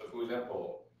 So for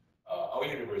example, our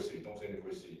university, Dongsan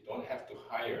University, don't have to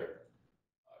hire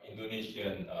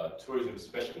Indonesian tourism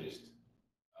specialists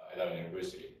at our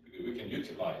university, because we can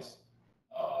utilize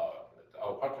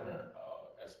our partner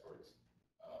experts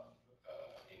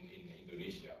in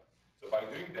Indonesia. So by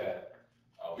doing that,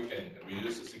 we can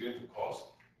reduce the significant cost,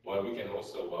 while we can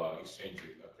also exchange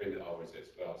credit hours as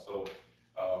well. So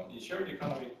in shared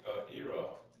economic era,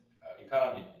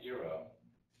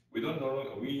 we no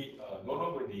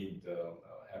longer need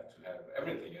have to have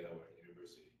everything at our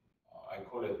university. I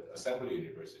call it assembly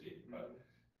university.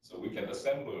 So we can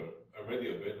assemble already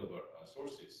available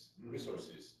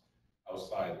resources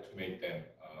outside to make them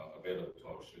available to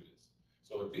our students.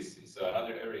 So this is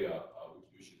another area which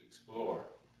we should explore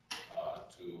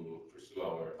to pursue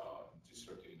our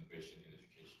disruptive innovation in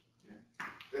education. Yeah,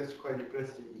 that's quite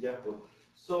interesting example.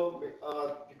 So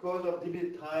because of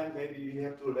limited time, maybe we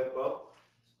have to wrap up.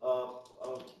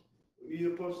 We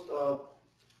first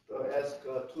ask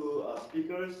two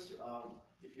speakers.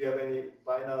 If you have any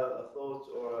final thoughts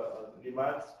or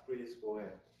remarks, please go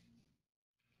ahead.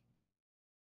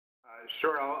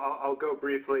 Sure, I'll go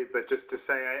briefly, but just to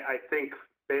say, I think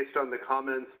based on the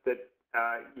comments that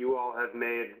you all have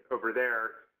made over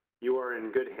there, you are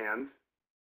in good hands.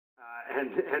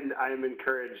 And I am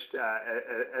encouraged,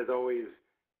 as always,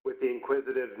 with the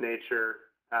inquisitive nature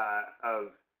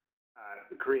of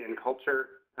Korean culture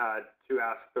to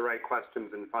ask the right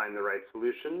questions and find the right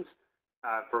solutions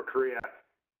for Korea.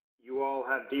 You all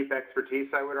have deep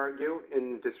expertise, I would argue,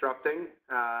 in disrupting,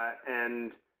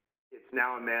 and it's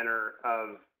now a manner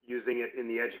of using it in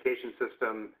the education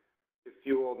system to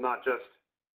fuel not just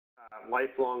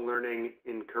lifelong learning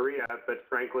in Korea, but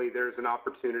frankly, there's an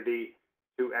opportunity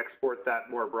to export that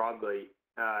more broadly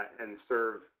and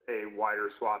serve a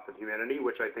wider swath of humanity,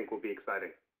 which I think will be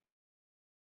exciting.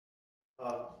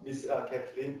 Ms.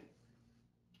 Kathleen,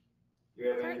 you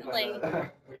have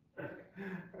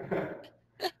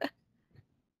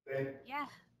Certainly. Yeah.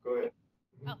 Go ahead.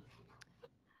 Oh.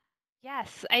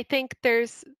 Yes, I think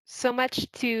there's so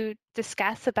much to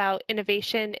discuss about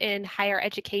innovation in higher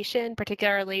education,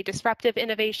 particularly disruptive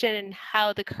innovation, and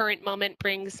how the current moment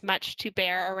brings much to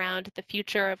bear around the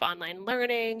future of online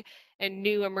learning and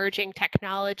new emerging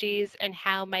technologies, and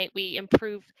how might we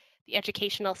improve the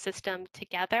educational system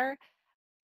together.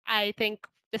 I think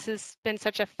this has been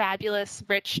such a fabulous,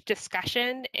 rich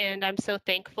discussion, and I'm so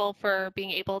thankful for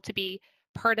being able to be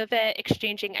part of it,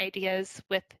 exchanging ideas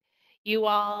with you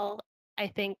all. I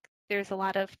think there's a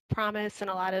lot of promise and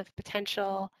a lot of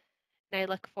potential, and I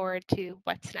look forward to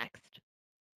what's next.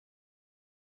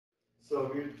 So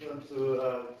we'll turn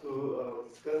to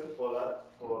discuss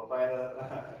for final.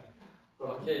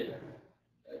 Okay.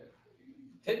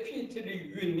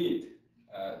 Definitely we need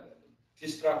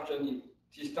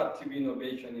disruptive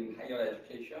innovation in higher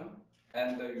education,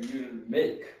 and we will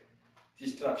make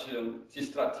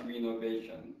disruptive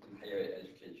innovation in higher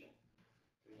education.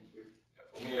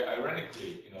 For me,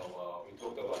 ironically, we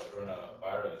talked about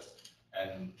coronavirus,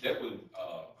 and that will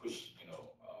push,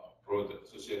 broad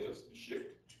societal shift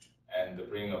and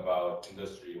bring about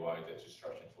industry-wide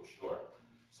disruption for sure.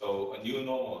 So a new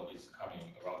normal is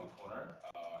coming around the corner,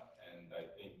 and I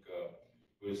think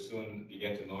we'll soon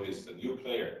begin to notice a new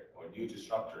player or new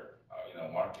disruptor in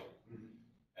our market.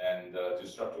 And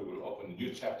disruptor will open a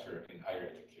new chapter in higher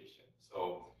education.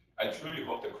 So I truly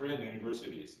hope the Korean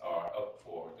universities are up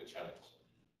for the challenge.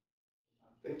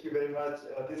 Thank you very much.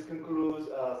 This concludes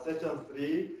session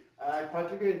 3. I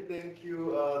particularly thank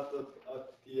you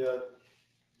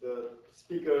the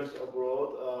speakers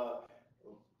abroad.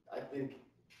 I think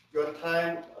your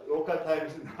time, local time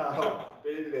is now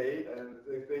very late, and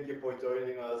thank you for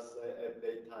joining us at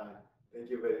late time. Thank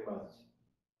you very much.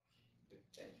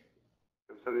 Thank you.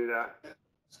 감사합니다.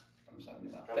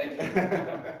 감사합니다. Thank you.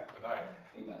 Good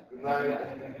night. Good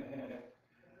night.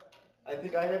 I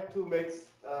think I have to make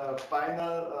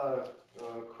final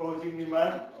closing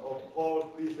remark of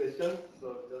all 3 sessions. So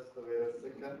just wait a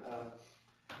second.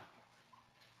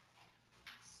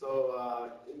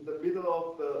 In the middle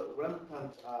of the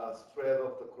rampant spread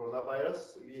of the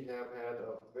coronavirus, we have had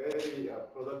a very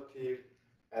productive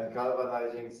and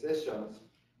galvanizing sessions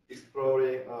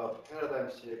exploring a paradigm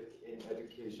shift in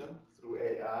education through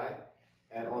AI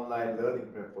and online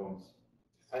learning platforms.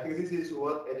 I think this is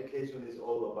what education is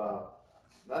all about.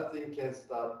 Nothing can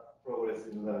stop progress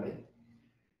in learning.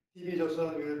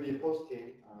 TV조선 will be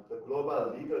hosting the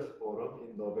Global Leaders Forum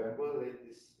in November late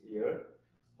this year,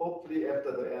 hopefully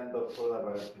after the end of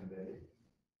coronavirus pandemic.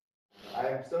 I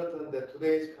am certain that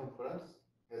today's conference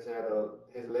has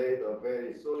laid a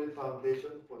very solid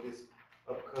foundation for this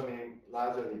upcoming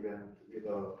larger event with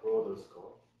a broader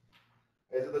scope.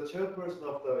 As the chairperson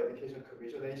of the Education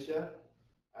Commission Asia,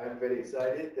 I am very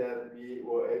excited that we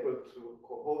were able to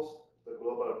co-host the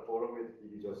Global Forum with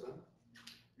TV조선.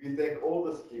 We thank all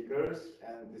the speakers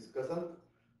and discussants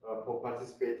for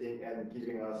participating and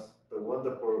giving us the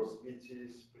wonderful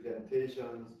speeches,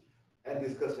 presentations, and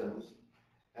discussions,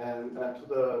 and to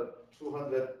the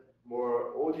 200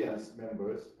 more audience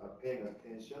members paying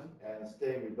attention and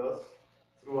staying with us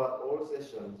throughout all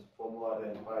sessions for more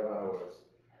than 5 hours.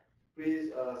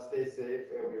 Please stay safe,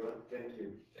 everyone. Thank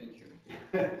you. Thank you.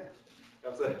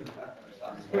 감사합니다.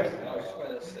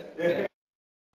 수고하셨어요.